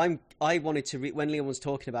I wanted to read when Leon was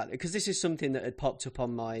talking about it, because this is something that had popped up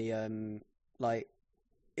on my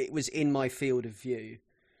it was in my field of view,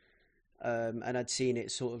 and I'd seen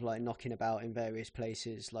it sort of like knocking about in various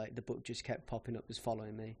places. Like the book just kept popping up as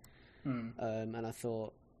following me, and I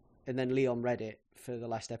thought. And then Leon read it for the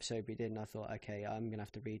last episode we did, and I thought, okay, I'm going to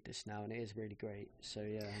have to read this now, and it is really great. So,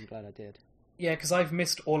 yeah, I'm glad I did. Yeah, because I've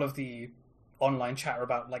missed all of the online chatter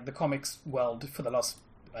about like the comics world for the last,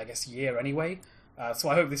 I guess, year anyway. So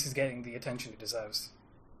I hope this is getting the attention it deserves.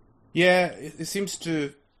 Yeah, it seems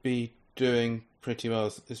to be doing pretty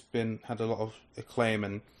well. It's had a lot of acclaim,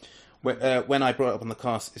 and when I brought it up on the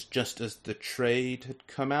cast, it's just as the trade had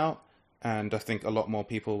come out. And I think a lot more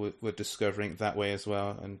people were discovering it that way as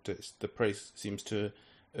well, and the praise seems to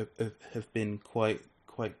have been quite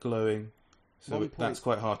glowing. So that's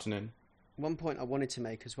quite heartening. One point I wanted to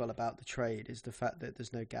make as well about the trade is the fact that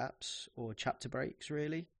there's no gaps or chapter breaks,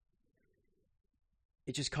 really.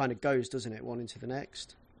 It just kind of goes, doesn't it, one into the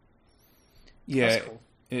next? Yeah, that's cool.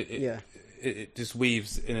 It just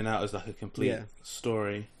weaves in and out as like a complete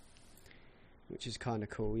story. Which is kind of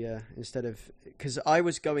cool, yeah. Instead of... Because I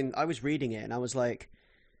was reading it and I was like,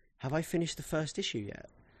 have I finished the first issue yet?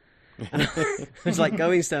 And I was like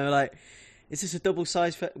going so like, is this a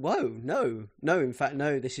double-sized... Whoa, no. No, in fact,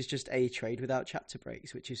 no. This is just a trade without chapter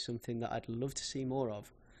breaks, which is something that I'd love to see more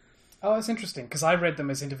of. Oh, that's interesting, because I read them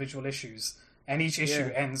as individual issues, and each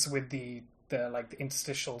issue ends with the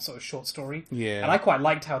interstitial sort of short story. Yeah. And I quite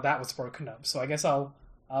liked how that was broken up, so I guess I'll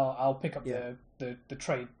pick up the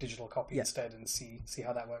trade digital copy instead and see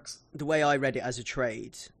how that works. The way I read it as a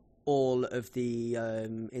trade, all of the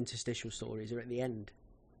interstitial stories are at the end.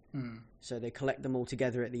 So they collect them all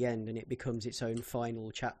together at the end and it becomes its own final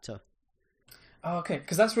chapter. Oh, okay,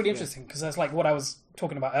 because that's really interesting, because that's like what I was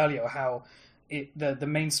talking about earlier, how the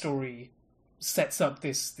main story sets up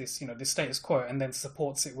this status quo and then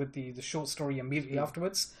supports it with the short story immediately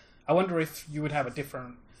afterwards. I wonder if you would have a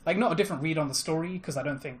different... Like, not a different read on the story, because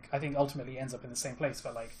I think ultimately it ends up in the same place,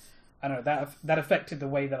 but, like, I don't know, that affected the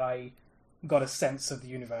way that I got a sense of the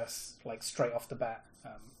universe, like, straight off the bat.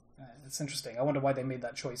 It's interesting. I wonder why they made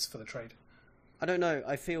that choice for the trade. I don't know.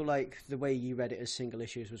 I feel like the way you read it as single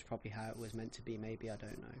issues was probably how it was meant to be, maybe. I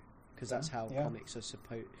don't know. Because that's how comics are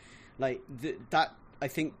supposed... Like, that... I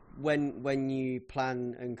think when you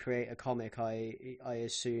plan and create a comic, I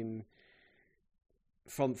assume...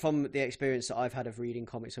 From the experience that I've had of reading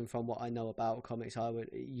comics and from what I know about comics,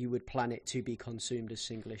 you would plan it to be consumed as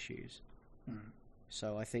single issues.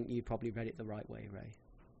 So I think you probably read it the right way, Ray.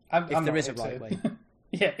 If there is a right way.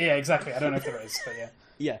 Yeah, exactly. I don't know if there is, but yeah.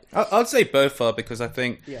 Yeah. I'd say both are, because I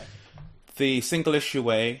think the single issue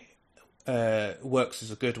way works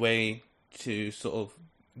as a good way to sort of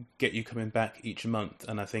get you coming back each month,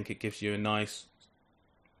 and I think it gives you a nice,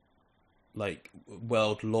 like,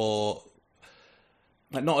 world lore...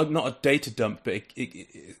 Like not a data dump, but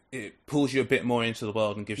it pulls you a bit more into the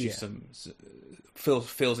world and gives you some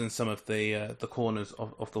fills in some of the corners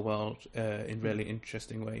of the world in really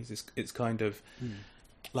interesting ways. It's kind of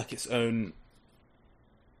like its own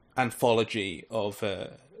anthology of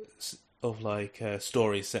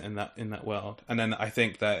stories set in that world. And then I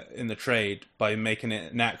think that in the trade, by making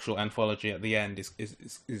it an actual anthology at the end,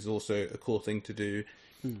 is also a cool thing to do.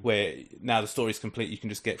 where now the story's complete, you can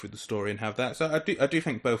just get through the story and have that. So I do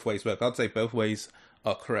think both ways work. I'd say both ways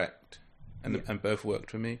are correct, and both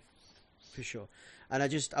worked for me. For sure. And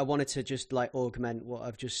I wanted to just like augment what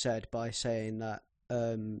I've just said by saying that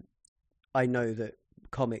I know that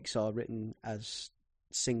comics are written as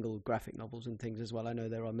single graphic novels and things as well. I know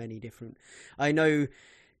there are many different. I know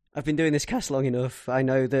I've been doing this cast long enough. I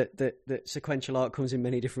know that sequential art comes in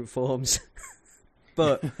many different forms,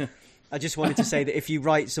 but I just wanted to say that if you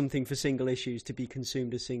write something for single issues to be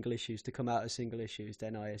consumed as single issues, to come out as single issues,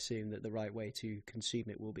 then I assume that the right way to consume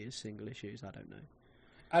it will be as single issues. I don't know.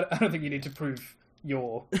 I don't think you need to prove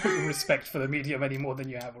your respect for the medium any more than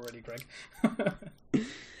you have already, Greg.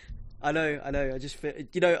 I know. I just feel,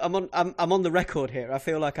 I'm on the record here. I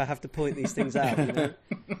feel like I have to point these things out. You know?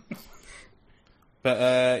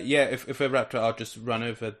 But if we're wrapped up, I'll just run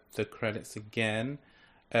over the credits again.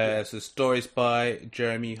 So the story's by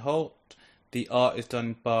Jeremy Holt. The art is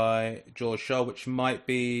done by George Shaw, which might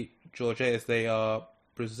be George A, as they are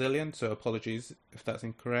Brazilian, so apologies if that's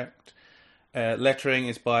incorrect. Lettering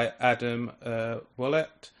is by Adam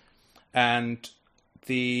Willett. And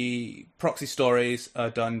the proxy stories are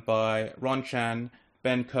done by Ron Chan,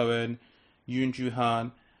 Ben Cohen, Yoon Joo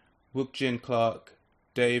Han, Wook Jin Clark,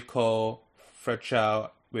 Dave Cole, Fred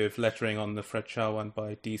Chow, with lettering on the Fred Chow one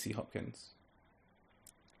by DC Hopkins.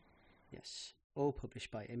 Yes, all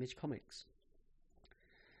published by Image Comics.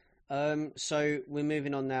 So we're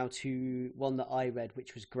moving on now to one that I read,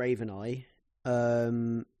 which was Graven Eye.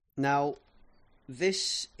 Now,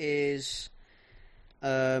 this is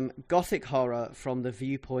gothic horror from the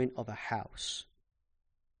viewpoint of a house.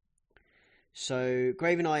 So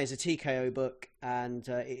Graven Eye is a TKO book, and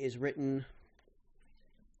it is written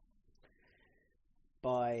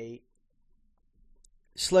by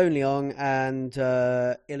Sloan Leong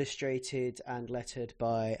and illustrated and lettered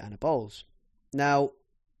by Anna Bowles. Now,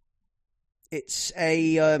 it's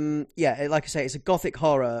a like I say, it's a gothic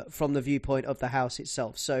horror from the viewpoint of the house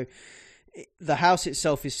itself. So the house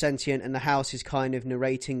itself is sentient, and the house is kind of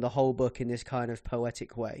narrating the whole book in this kind of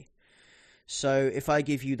poetic way. So if I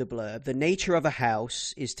give you the blurb, the nature of a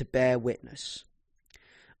house is to bear witness.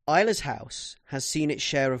 Isla's house has seen its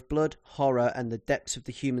share of blood, horror, and the depths of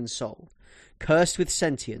the human soul. Cursed with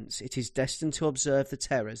sentience, it is destined to observe the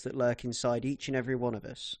terrors that lurk inside each and every one of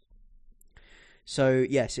us. So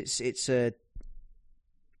yes, it's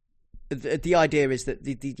the idea is that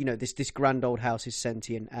this grand old house is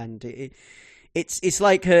sentient, and it's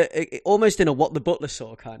like almost in a What the Butler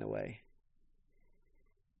Saw kind of way,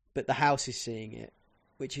 but the house is seeing it,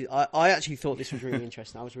 which is I actually thought this was really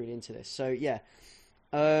interesting. I was really into this. So yeah,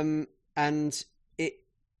 and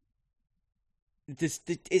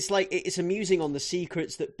it's like it's amusing on the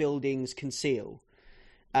secrets that buildings conceal,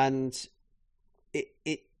 and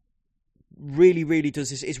it really, really does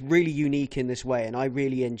this. It's really unique in this way, and I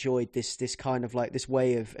really enjoyed this kind of like this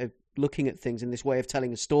way of looking at things and this way of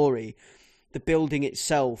telling a story. The building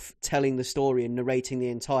itself telling the story and narrating the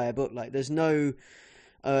entire book. Like there's no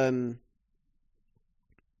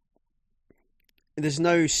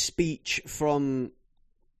speech from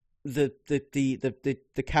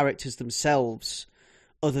the characters themselves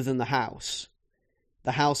other than the house.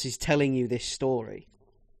 The house is telling you this story,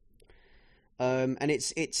 and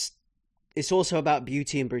it's also about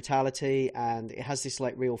beauty and brutality, and it has this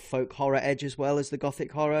like real folk horror edge as well as the gothic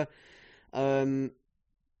horror. And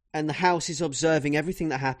the house is observing everything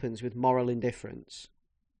that happens with moral indifference,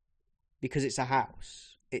 because it's a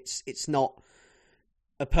house. It's not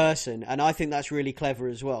a person, and I think that's really clever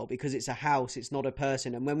as well, because it's a house, it's not a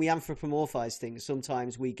person. And when we anthropomorphize things,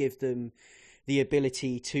 sometimes we give them the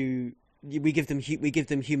ability to we give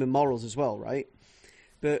them human morals as well, right?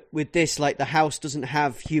 But with this, like, the house doesn't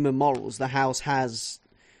have human morals. The house has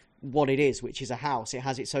what it is, which is a house. It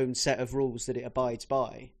has its own set of rules that it abides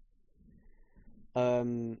by,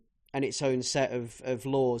 and its own set of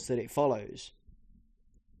laws that it follows.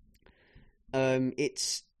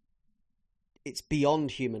 It's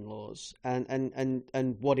beyond human laws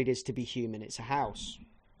and what it is to be human. It's a house.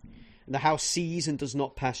 And the house sees and does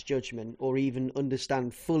not pass judgment or even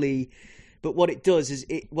understand fully. But what it does is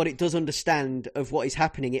what it does understand of what is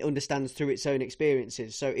happening, it understands through its own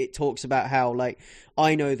experiences. So it talks about how, like,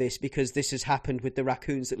 I know this because this has happened with the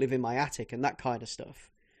raccoons that live in my attic and that kind of stuff.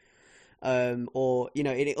 Or, you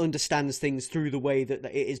know, it understands things through the way that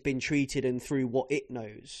it has been treated and through what it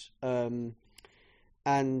knows. And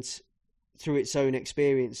through its own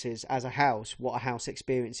experiences as a house, what a house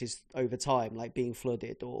experiences over time, like being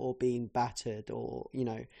flooded or being battered or, you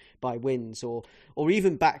know, by winds or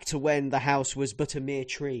even back to when the house was but a mere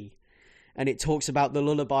tree. And it talks about the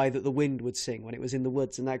lullaby that the wind would sing when it was in the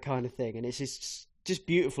woods and that kind of thing. And it's just just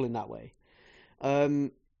beautiful in that way.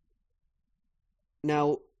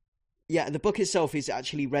 Now, yeah, the book itself is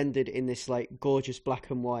actually rendered in this like gorgeous black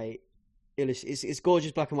and white. It's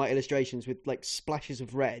gorgeous black and white illustrations with like splashes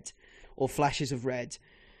of red or flashes of red,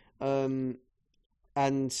 and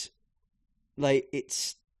like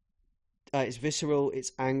it's visceral,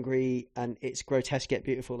 it's angry, and it's grotesque yet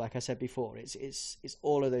beautiful. Like I said before, it's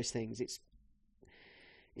all of those things. It's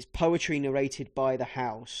poetry narrated by the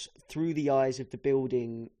house through the eyes of the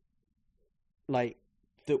building, like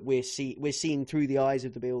that we're seeing through the eyes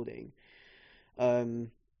of the building, and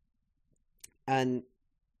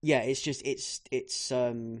yeah, it's just it's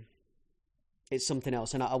something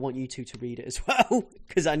else, and I want you two to read it as well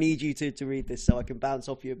because I need you to read this so I can bounce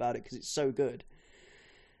off you about it because it's so good.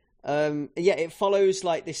 Yeah, it follows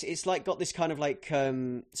like this. It's like got this kind of like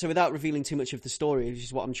so without revealing too much of the story, which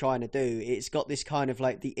is what I'm trying to do. It's got this kind of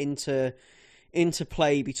like the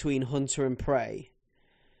interplay between hunter and prey,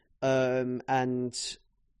 and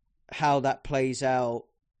how that plays out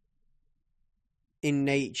in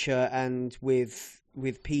nature and with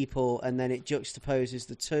people, and then it juxtaposes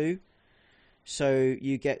the two. So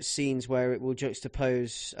you get scenes where it will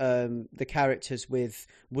juxtapose the characters with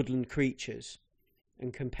woodland creatures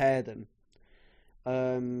and compare them,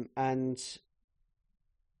 and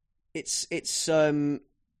it's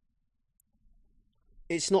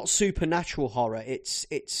not supernatural horror.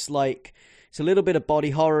 It's like it's a little bit of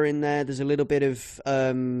body horror in there. There's a little bit of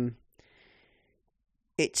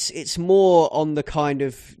it's more on the kind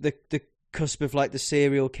of the cusp of like the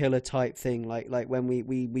serial killer type thing, like when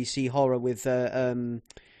we see horror with a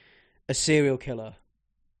serial killer.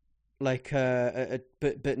 Like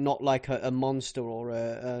but not like a monster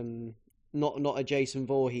or not a Jason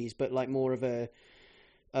Voorhees, but like more of a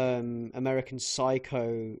American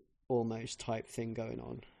Psycho almost type thing going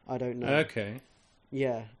on. I don't know. Okay.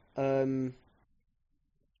 Yeah. And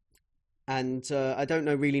I don't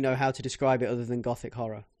really know how to describe it other than gothic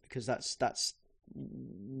horror, because that's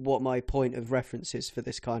what my point of reference is for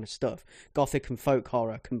this kind of stuff. Gothic and folk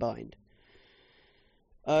horror combined.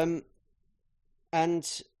 And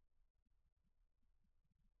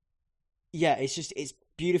yeah, it's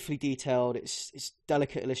beautifully detailed. It's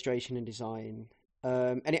delicate illustration and design.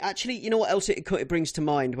 And it actually, you know what else it brings to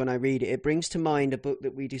mind when I read it? It brings to mind a book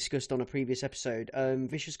that we discussed on a previous episode,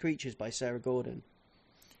 Vicious Creatures by Sarah Gordon.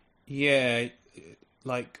 Yeah,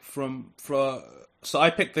 like so I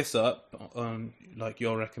picked this up on like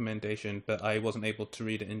your recommendation, but I wasn't able to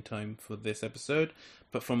read it in time for this episode.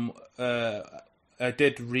 But I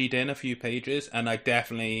did read in a few pages, and I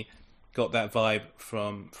definitely got that vibe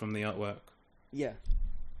from the artwork. Yeah,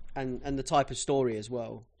 and the type of story as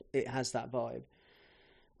well. It has that vibe.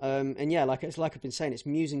 And yeah, like I've been saying, it's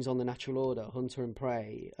musings on the natural order, hunter and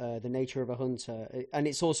prey, the nature of a hunter, and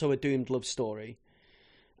it's also a doomed love story.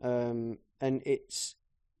 And it's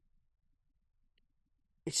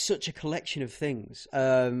such a collection of things.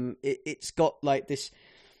 It's got like this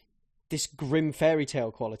grim fairy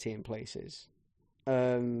tale quality in places.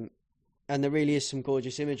 And there really is some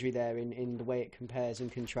gorgeous imagery there in the way it compares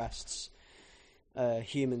and contrasts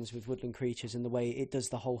humans with woodland creatures, and the way it does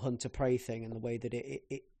the whole hunter-prey thing, and the way that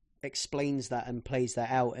it explains that and plays that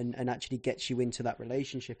out and actually gets you into that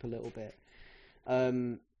relationship a little bit.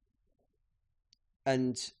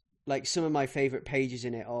 And like some of my favourite pages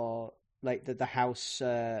in it are like the house,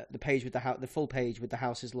 the page with the house, the full page with the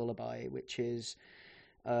house's lullaby, which is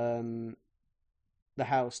the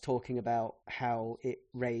house talking about how it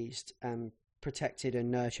raised and protected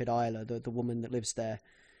and nurtured Isla, the woman that lives there,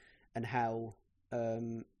 and how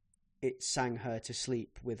it sang her to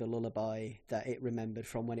sleep with a lullaby that it remembered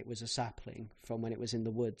from when it was a sapling, from when it was in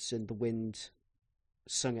the woods, and the wind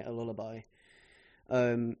sung it a lullaby.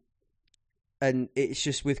 And it's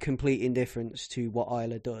just with complete indifference to what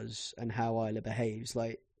Isla does and how Isla behaves.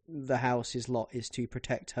 Like, the house's lot is to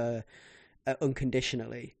protect her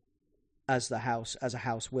unconditionally, as a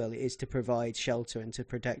house will. It is to provide shelter and to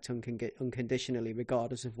protect unconditionally,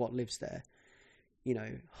 regardless of what lives there. You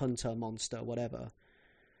know, hunter, monster, whatever.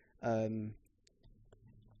 And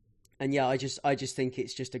yeah, I just think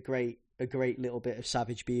it's just a great little bit of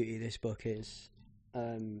savage beauty, this book is.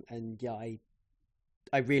 And yeah,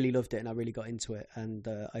 I really loved it, and I really got into it, and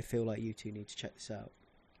I feel like you two need to check this out.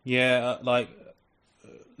 Yeah,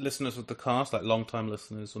 listeners of the cast, like long-time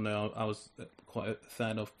listeners, will know I was quite a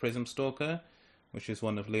fan of Prism Stalker, which is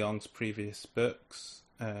one of Leong's previous books.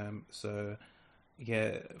 So,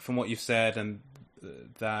 yeah, from what you've said and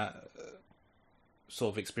that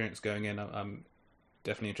sort of experience going in, I'm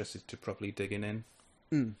definitely interested to properly digging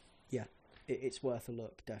in. Yeah, it's worth a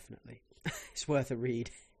look, definitely. It's worth a read.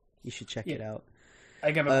 You should check it out.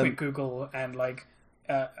 I gave a quick Google, and like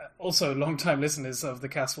also long-time listeners of the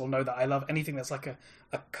cast will know that I love anything that's like a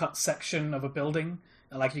cut section of a building,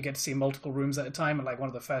 and like you get to see multiple rooms at a time, and like one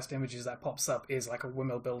of the first images that pops up is like a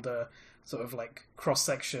Wimmer Builder sort of like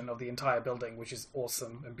cross-section of the entire building, which is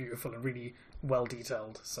awesome and beautiful and really well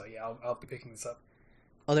detailed. So yeah, I'll be picking this up.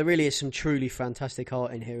 Oh, there really is some truly fantastic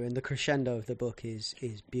art in here, and the crescendo of the book is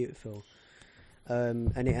beautiful.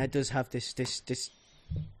 And it does have this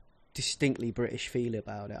distinctly British feel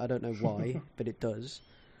about it. I don't know why, but it does.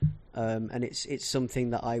 And it's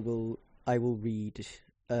something that I will read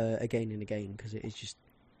again and again, because it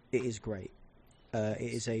is great. It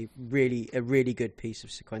is a really good piece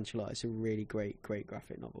of sequential art. It's a really great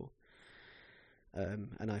graphic novel.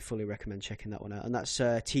 And I fully recommend checking that one out. And that's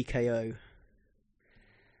TKO.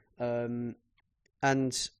 And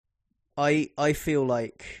I feel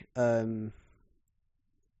like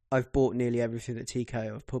I've bought nearly everything that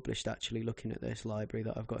TKO have published, actually, looking at this library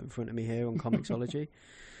that I've got in front of me here on Comixology.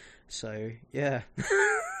 So, yeah.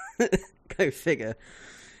 Go figure.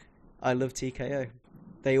 I love TKO.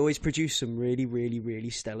 They always produce some really, really, really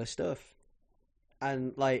stellar stuff.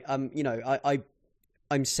 And, like, I'm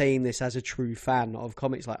saying this as a true fan of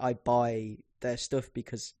comics. Like, I buy their stuff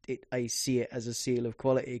because I see it as a seal of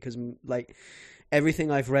quality, because, like,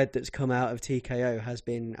 everything I've read that's come out of TKO has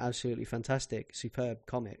been absolutely fantastic, superb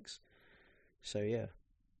comics. So yeah,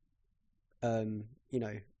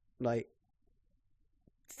 like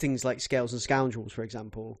things like Scales and Scoundrels, for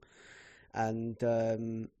example, and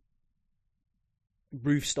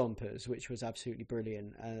Roof Stompers, which was absolutely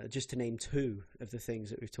brilliant. Just to name two of the things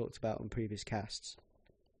that we've talked about on previous casts.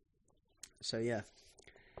 So yeah,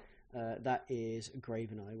 that is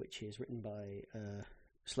Graveneye, which is written by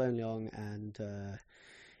Sloan Leong, and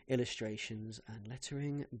illustrations and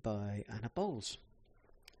lettering by Anna Bowles.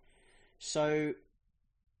 So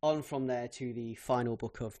on from there to the final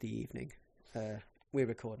book of the evening. We're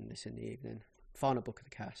recording this in the evening. Final book of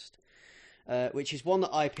the cast, which is one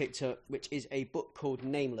that I picked up, which is a book called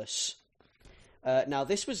Nameless. Now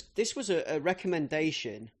this was a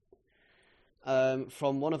recommendation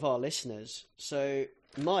from one of our listeners. So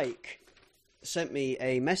Mike sent me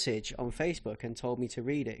a message on Facebook and told me to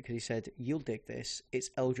read it, because he said, "You'll dig this.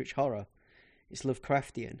 It's eldritch horror. It's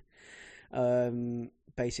Lovecraftian."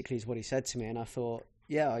 Basically, is what he said to me, and I thought,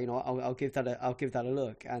 yeah, I'll give that a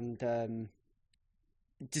look. And the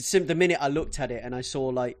minute I looked at it and I saw,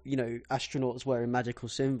 like, astronauts wearing magical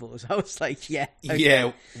symbols, I was like, yeah, okay.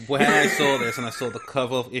 Yeah. When I saw this and I saw the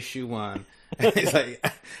cover of issue 1, it's like,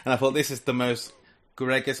 and I thought, this is the most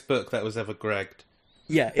Gregest book that was ever Gregged.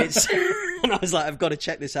 Yeah, it's and I was like, I've got to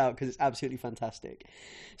check this out because it's absolutely fantastic.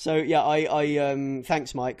 So yeah, I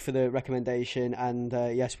thanks Mike for the recommendation, and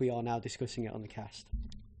yes, we are now discussing it on the cast.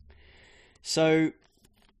 So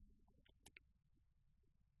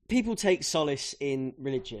people take solace in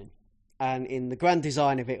religion and in the grand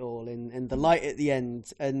design of it all, and the light at the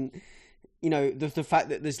end, and the fact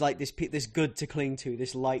that there's like this good to cling to,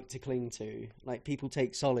 this light to cling to. Like, people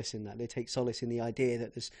take solace in that. They take solace in the idea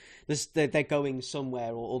that they're going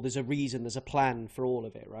somewhere, or there's a reason, there's a plan for all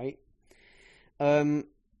of it, right?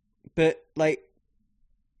 But like,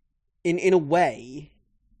 in a way,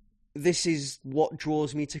 this is what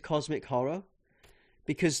draws me to cosmic horror,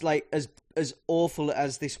 because, like, as awful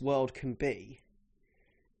as this world can be,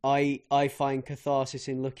 I find catharsis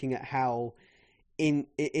in looking at how in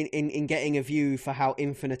getting a view for how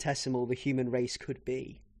infinitesimal the human race could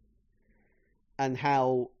be, and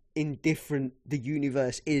how indifferent the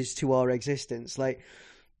universe is to our existence. Like,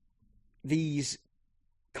 these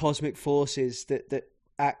cosmic forces that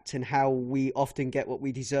act, and how we often get what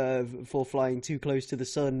we deserve for flying too close to the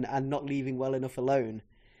sun and not leaving well enough alone,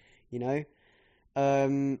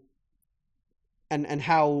 and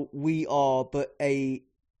how we are but a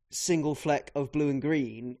single fleck of blue and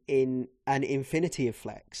green in an infinity of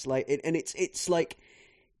flecks. Like, and it's like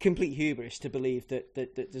complete hubris to believe that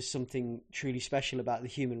there's something truly special about the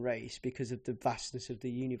human race because of the vastness of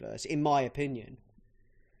the universe, in my opinion.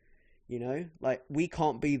 Like, we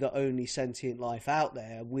can't be the only sentient life out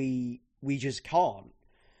there. We just can't.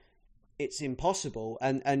 It's impossible,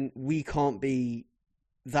 and we can't be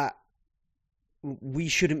that. We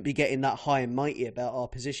shouldn't be getting that high and mighty about our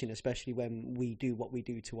position, especially when we do what we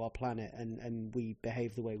do to our planet, and we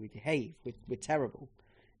behave the way we behave. We're terrible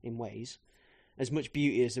in ways. As much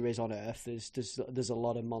beauty as there is on Earth, there's a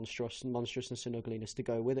lot of monstrousness and ugliness to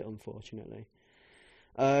go with it, unfortunately.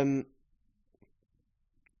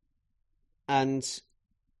 And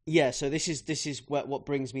yeah, so this is what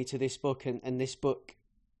brings me to this book, and this book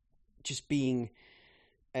just being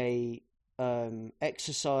a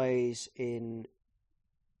exercise in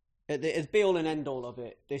at the be all and end all of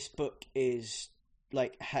it, this book is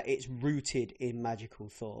like it's rooted in magical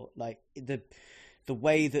thought. Like the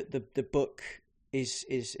way that the book is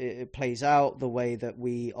it plays out, the way that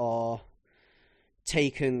we are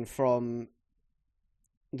taken from,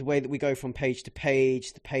 the way that we go from page to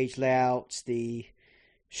page, the page layouts, the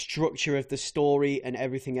structure of the story and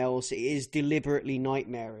everything else, it is deliberately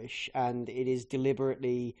nightmarish, and it is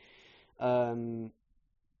deliberately it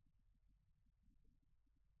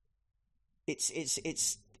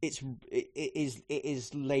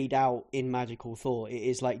is laid out in magical thought. It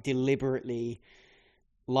is like deliberately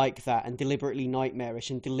like that, and deliberately nightmarish,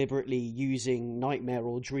 and deliberately using nightmare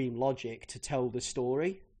or dream logic to tell the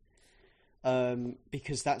story.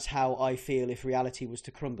 Because that's how I feel if reality was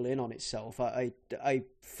to crumble in on itself. I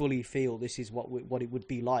fully feel this is what it would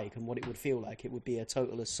be like, and what it would feel like. It would be a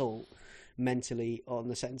total assault mentally on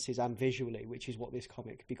the senses and visually, which is what this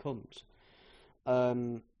comic becomes.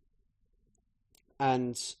 And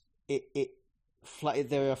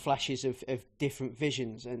there are flashes of different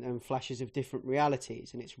visions and flashes of different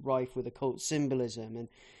realities, and it's rife with occult symbolism, and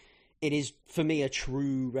it is, for me, a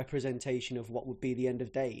true representation of what would be the end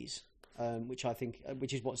of days.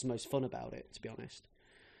 Which is what's most fun about it, to be honest.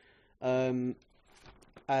 And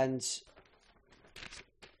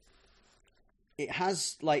it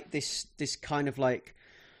has like this kind of like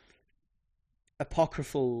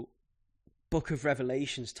apocryphal Book of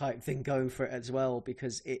Revelations type thing going for it as well,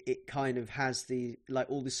 because it kind of has the like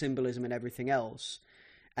all the symbolism and everything else,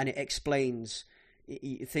 and it explains.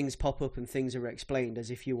 Things pop up and things are explained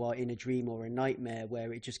as if you are in a dream or a nightmare,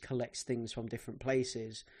 where it just collects things from different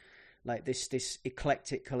places. Like this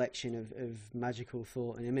eclectic collection of magical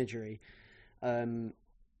thought and imagery. And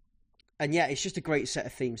yeah, it's just a great set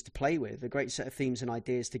of themes to play with, a great set of themes and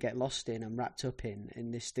ideas to get lost in and wrapped up in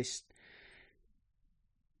this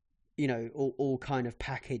you know, all kind of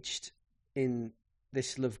packaged in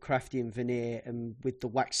this Lovecraftian veneer and with the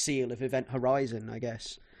wax seal of Event Horizon, I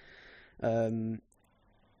guess. And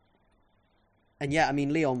yeah, I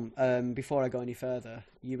mean, Leon, before I go any further,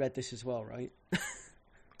 you read this as well, right?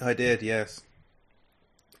 I did, yes.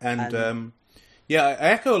 And yeah, I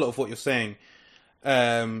echo a lot of what you're saying.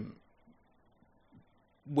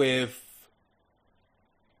 With,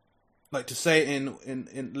 like, to say it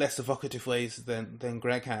in less evocative ways than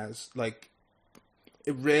Greg has, like,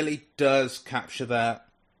 it really does capture that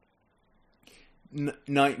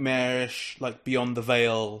nightmarish, like, beyond the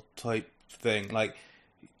veil type thing. Like,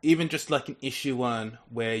 even just like in issue 1,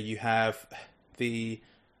 where you have the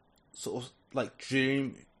sort of like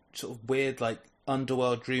dream, sort of weird like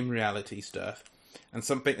underworld dream reality stuff, and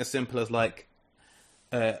something as simple as like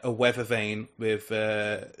a weather vane with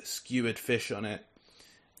skewered fish on it,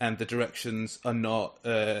 and the directions are not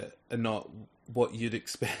what you'd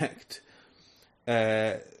expect,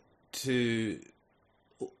 to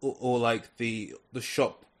or like the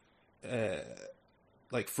shop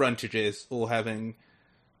like frontages all having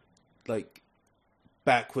like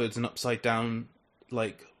backwards and upside down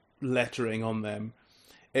like lettering on them.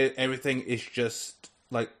 Everything is just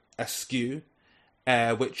like askew,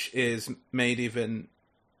 which is made even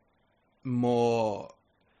more,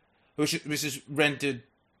 which is rendered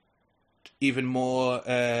even more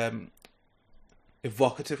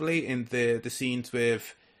evocatively in the scenes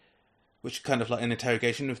with, which kind of like an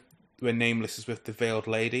interrogation with where Nameless is with the veiled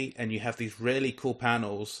lady, and you have these really cool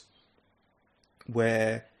panels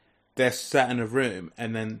where they're sat in a room,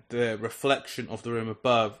 and then the reflection of the room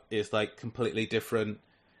above is like completely different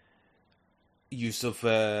use of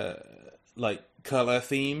like color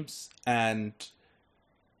themes, and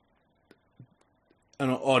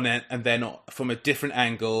on it, and then from a different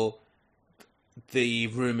angle, the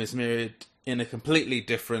room is mirrored in a completely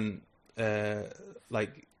different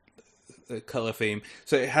like color theme.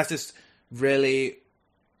 So it has this really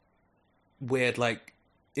weird like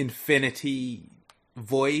infinity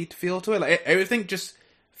void feel to it. Like everything just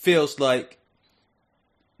feels like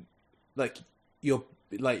you're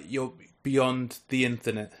beyond the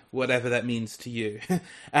infinite, whatever that means to you.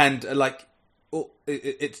 And like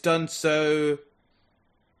it's done so,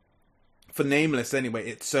 for Nameless anyway,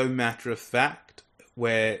 it's so matter of fact,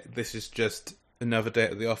 where this is just another day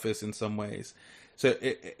at the office in some ways. So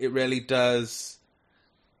it really does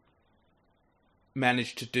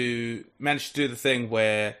manage to do the thing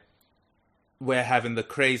where we're having the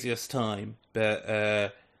craziest time,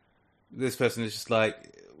 but this person is just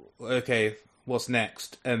like, okay, what's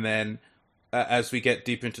next? And then as we get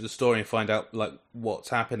deeper into the story and find out like what's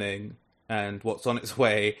happening and what's on its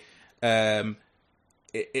way,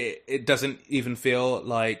 it doesn't even feel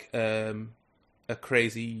like a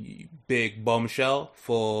crazy big bombshell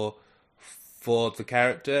for for the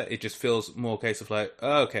character. It just feels more a case of like,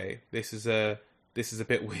 oh, okay, this is a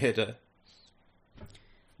bit weirder.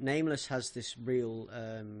 Nameless has this real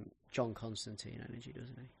John Constantine energy,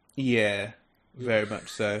 doesn't he? Yeah, very much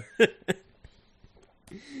so.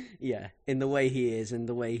 Yeah, in the way he is, and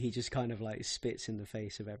the way he just kind of like spits in the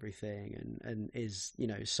face of everything, and is, you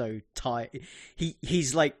know, so tight.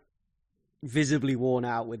 He's like visibly worn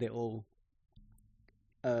out with it all,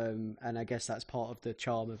 and I guess that's part of the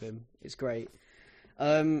charm of him. It's great,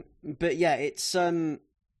 but yeah, it's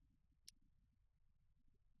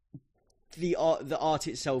the art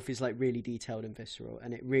itself is like really detailed and visceral,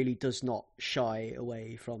 and it really does not shy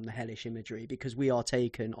away from the hellish imagery, because we are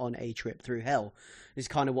taken on a trip through hell. Is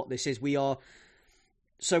kind of what this is. We are.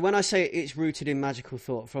 So when I say it's rooted in magical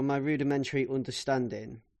thought, from my rudimentary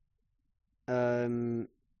understanding, it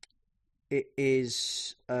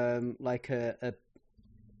is like a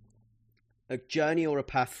journey or a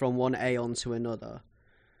path from one aeon to another,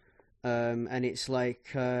 and it's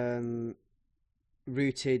like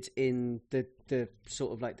rooted in the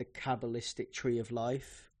sort of like the Kabbalistic tree of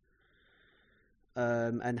life,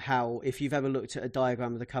 and how, if you've ever looked at a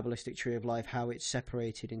diagram of the Kabbalistic tree of life, how it's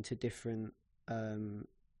separated into different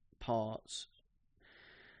parts,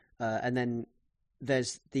 and then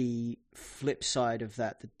there's the flip side of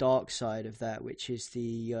that, the dark side of that, which is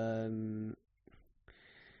the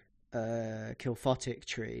Qliphothic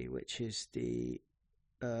tree, which is the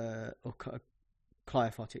or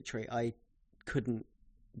Qliphothic tree. I couldn't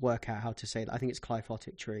work out how to say that. I think it's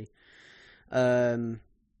Qliphothic tree,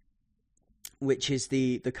 which is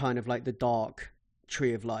the kind of like the dark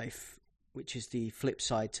tree of life, which is the flip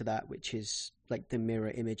side to that, which is like the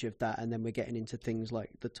mirror image of that. And then we're getting into things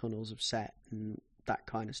like the tunnels of Set and that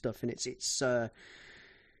kind of stuff. And it's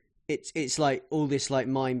like all this like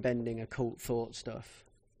mind bending occult thought stuff.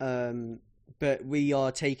 But we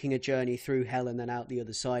are taking a journey through hell and then out the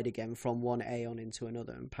other side again, from one aeon into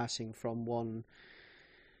another, and passing from one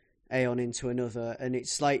aeon into another. And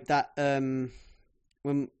it's like that.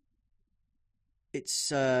 When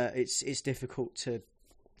it's difficult to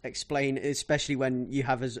explain, especially when you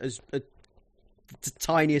have as the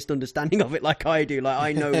tiniest understanding of it, like I do. Like,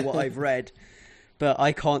 I know what I've read, but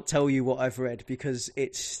I can't tell you what I've read because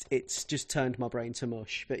it's just turned my brain to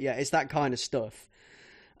mush. But yeah, it's that kind of stuff.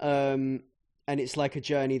 And it's like a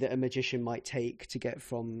journey that a magician might take to get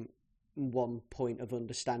from one point of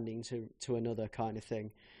understanding to another kind of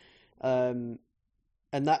thing. And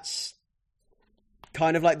that's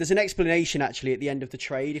kind of like, there's an explanation actually at the end of the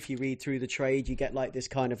trade. If you read through the trade, you get like this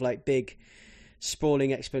kind of like big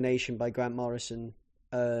sprawling explanation by Grant Morrison.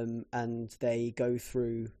 And they go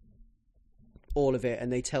through all of it,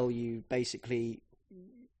 and they tell you basically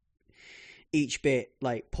each bit,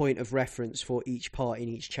 like point of reference for each part in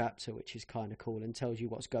each chapter, which is kind of cool, and tells you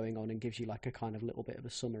what's going on and gives you like a kind of little bit of a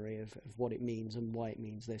summary of what it means and why it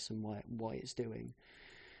means this and why it's doing.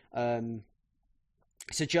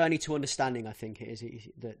 It's a journey to understanding, I think it is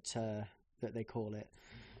that they call it.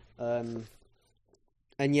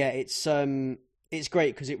 And yeah, it's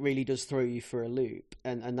great because it really does throw you for a loop,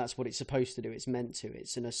 and that's what it's supposed to do. It's meant to.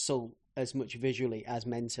 It's an assault as much visually as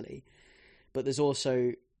mentally, but there's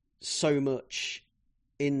also so much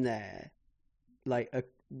in there, like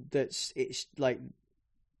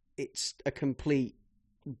it's a complete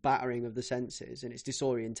battering of the senses, and it's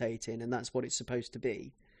disorientating, and that's what it's supposed to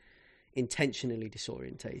be, intentionally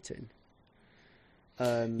disorientating.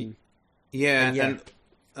 And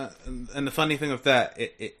the funny thing of that,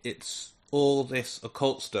 it's all this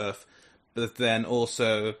occult stuff, but then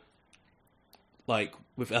also like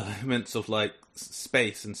with elements of like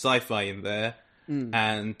space and sci-fi in there.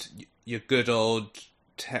 And your good old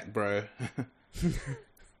tech bro,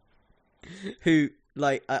 who,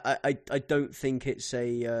 like, I don't think it's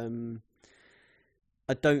a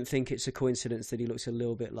I don't think it's a coincidence that he looks a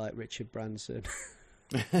little bit like Richard Branson.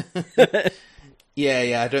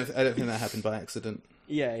 yeah, I don't think that happened by accident.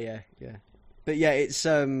 Yeah. But yeah, it's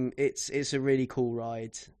a really cool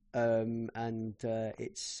ride, and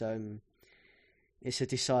it's a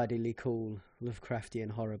decidedly cool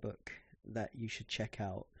Lovecraftian horror book that you should check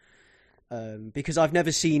out, because I've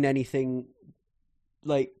never seen anything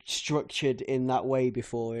like structured in that way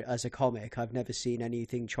before as a comic. I've never seen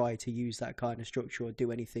anything try to use that kind of structure or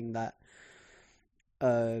do anything that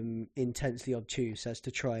intensely obtuse as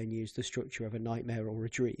to try and use the structure of a nightmare or a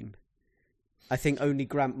dream. I think only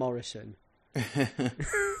Grant Morrison.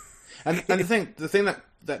 and the thing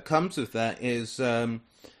that comes with that is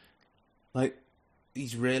like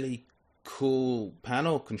these really cool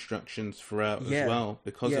panel constructions throughout as well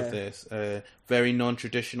because of this. Very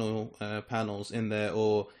non-traditional panels in there,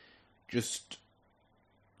 or just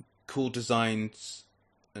cool designs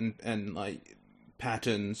and like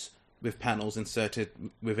patterns with panels inserted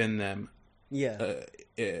within them. Yeah.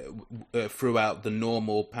 Throughout the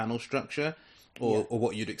normal panel structure or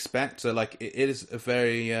what you'd expect. So like it is a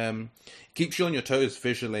very keeps you on your toes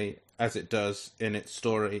visually as it does in its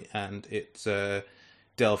story, and it's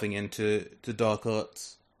delving into dark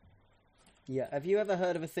arts. Yeah. Have you ever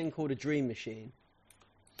heard of a thing called a dream machine?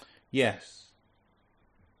 Yes.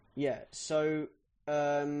 Yeah. So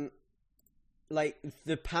like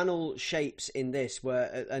the panel shapes in this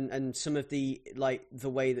were and some of the like the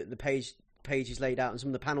way that the page is laid out and some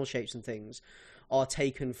of the panel shapes and things are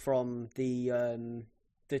taken from the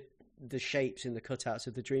shapes in the cutouts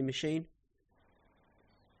of the Dream Machine.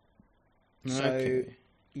 Okay. So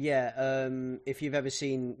yeah, if you've ever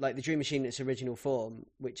seen like the Dream Machine in its original form,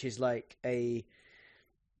 which is like a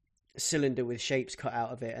cylinder with shapes cut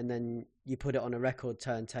out of it, and then you put it on a record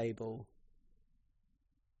turntable,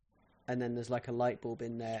 and then there's like a light bulb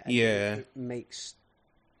in there, and it makes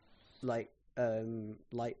like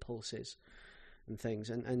light pulses and things,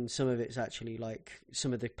 and some of it's actually like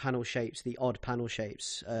some of the panel shapes, the odd panel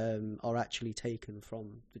shapes, are actually taken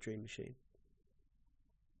from the Dream Machine,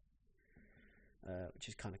 which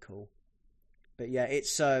is kind of cool. But yeah,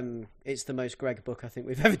 it's the most Greg book I think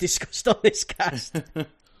we've ever discussed on this cast.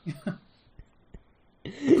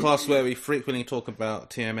 A class where we frequently talk about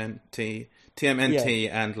TMNT,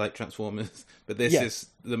 and like Transformers, but this is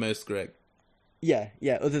the most Greg. Yeah.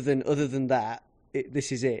 Other than that,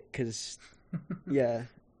 this is it because. Yeah,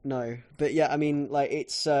 no, but yeah, I mean, like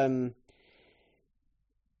it's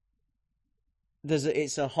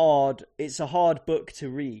it's a hard book to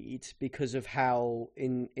read because of how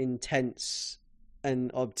intense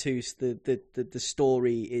and obtuse the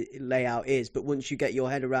story layout is. But once you get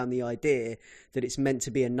your head around the idea that it's meant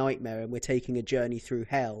to be a nightmare and we're taking a journey through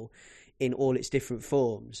hell in all its different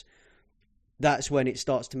forms, that's when it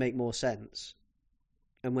starts to make more sense.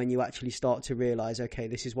 And when you actually start to realise, okay,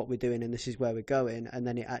 this is what we're doing and this is where we're going, and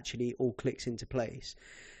then it actually all clicks into place.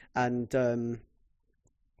 And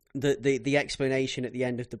the explanation at the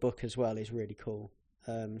end of the book as well is really cool.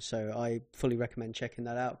 So I fully recommend checking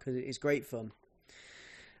that out because it is great fun.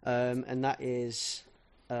 And that is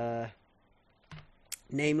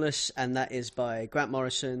Nameless, and that is by Grant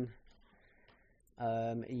Morrison.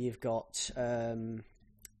 You've got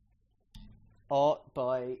art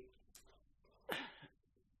by...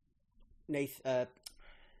 it's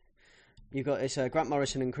Grant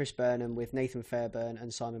Morrison and Chris Burnham with Nathan Fairburn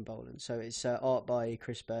and Simon Boland. So it's art by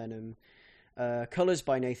Chris Burnham, colours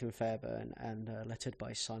by Nathan Fairburn, and lettered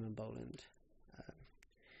by Simon Boland.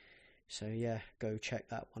 So yeah, go check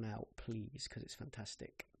that one out, please, because it's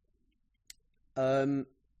fantastic. And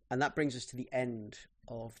that brings us to the end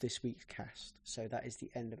of this week's cast. So that is the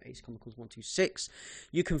end of Ace Comicals 126.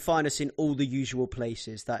 You can find us in all the usual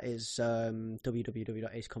places. That is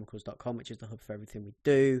www.acecomicals.com, which is the hub for everything we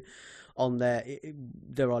do. On there,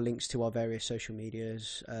 there are links to our various social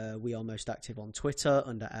medias. We are most active on Twitter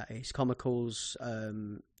under @AceComicals.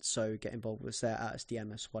 So get involved with us there, @us,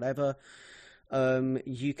 DM us, whatever.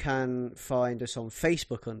 You can find us on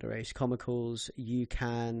Facebook under Ace Comicals. You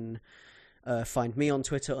can find me on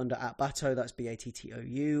Twitter under @Batto, that's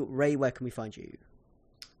BATTOU. Ray, where can we find you?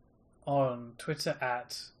 On Twitter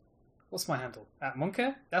what's my handle?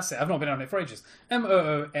 @Monkeh? That's it, I've not been on it for ages.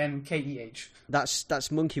 MOONKEH.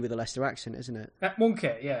 That's monkey with a Leicester accent, isn't it?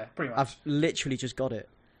 Monkeh, yeah, pretty much. I've literally just got it.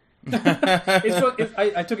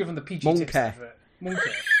 I took it from the PG Tips advert.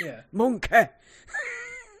 Monkeh, yeah. Monkeh!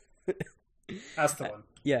 That's the one.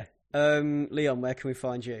 Yeah. Leon, where can we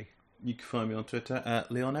find you? You can find me on Twitter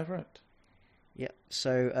 @Leon Everett. Yeah,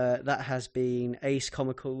 so that has been Ace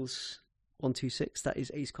Comicals 126. That is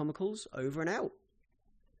Ace Comicals, over and out.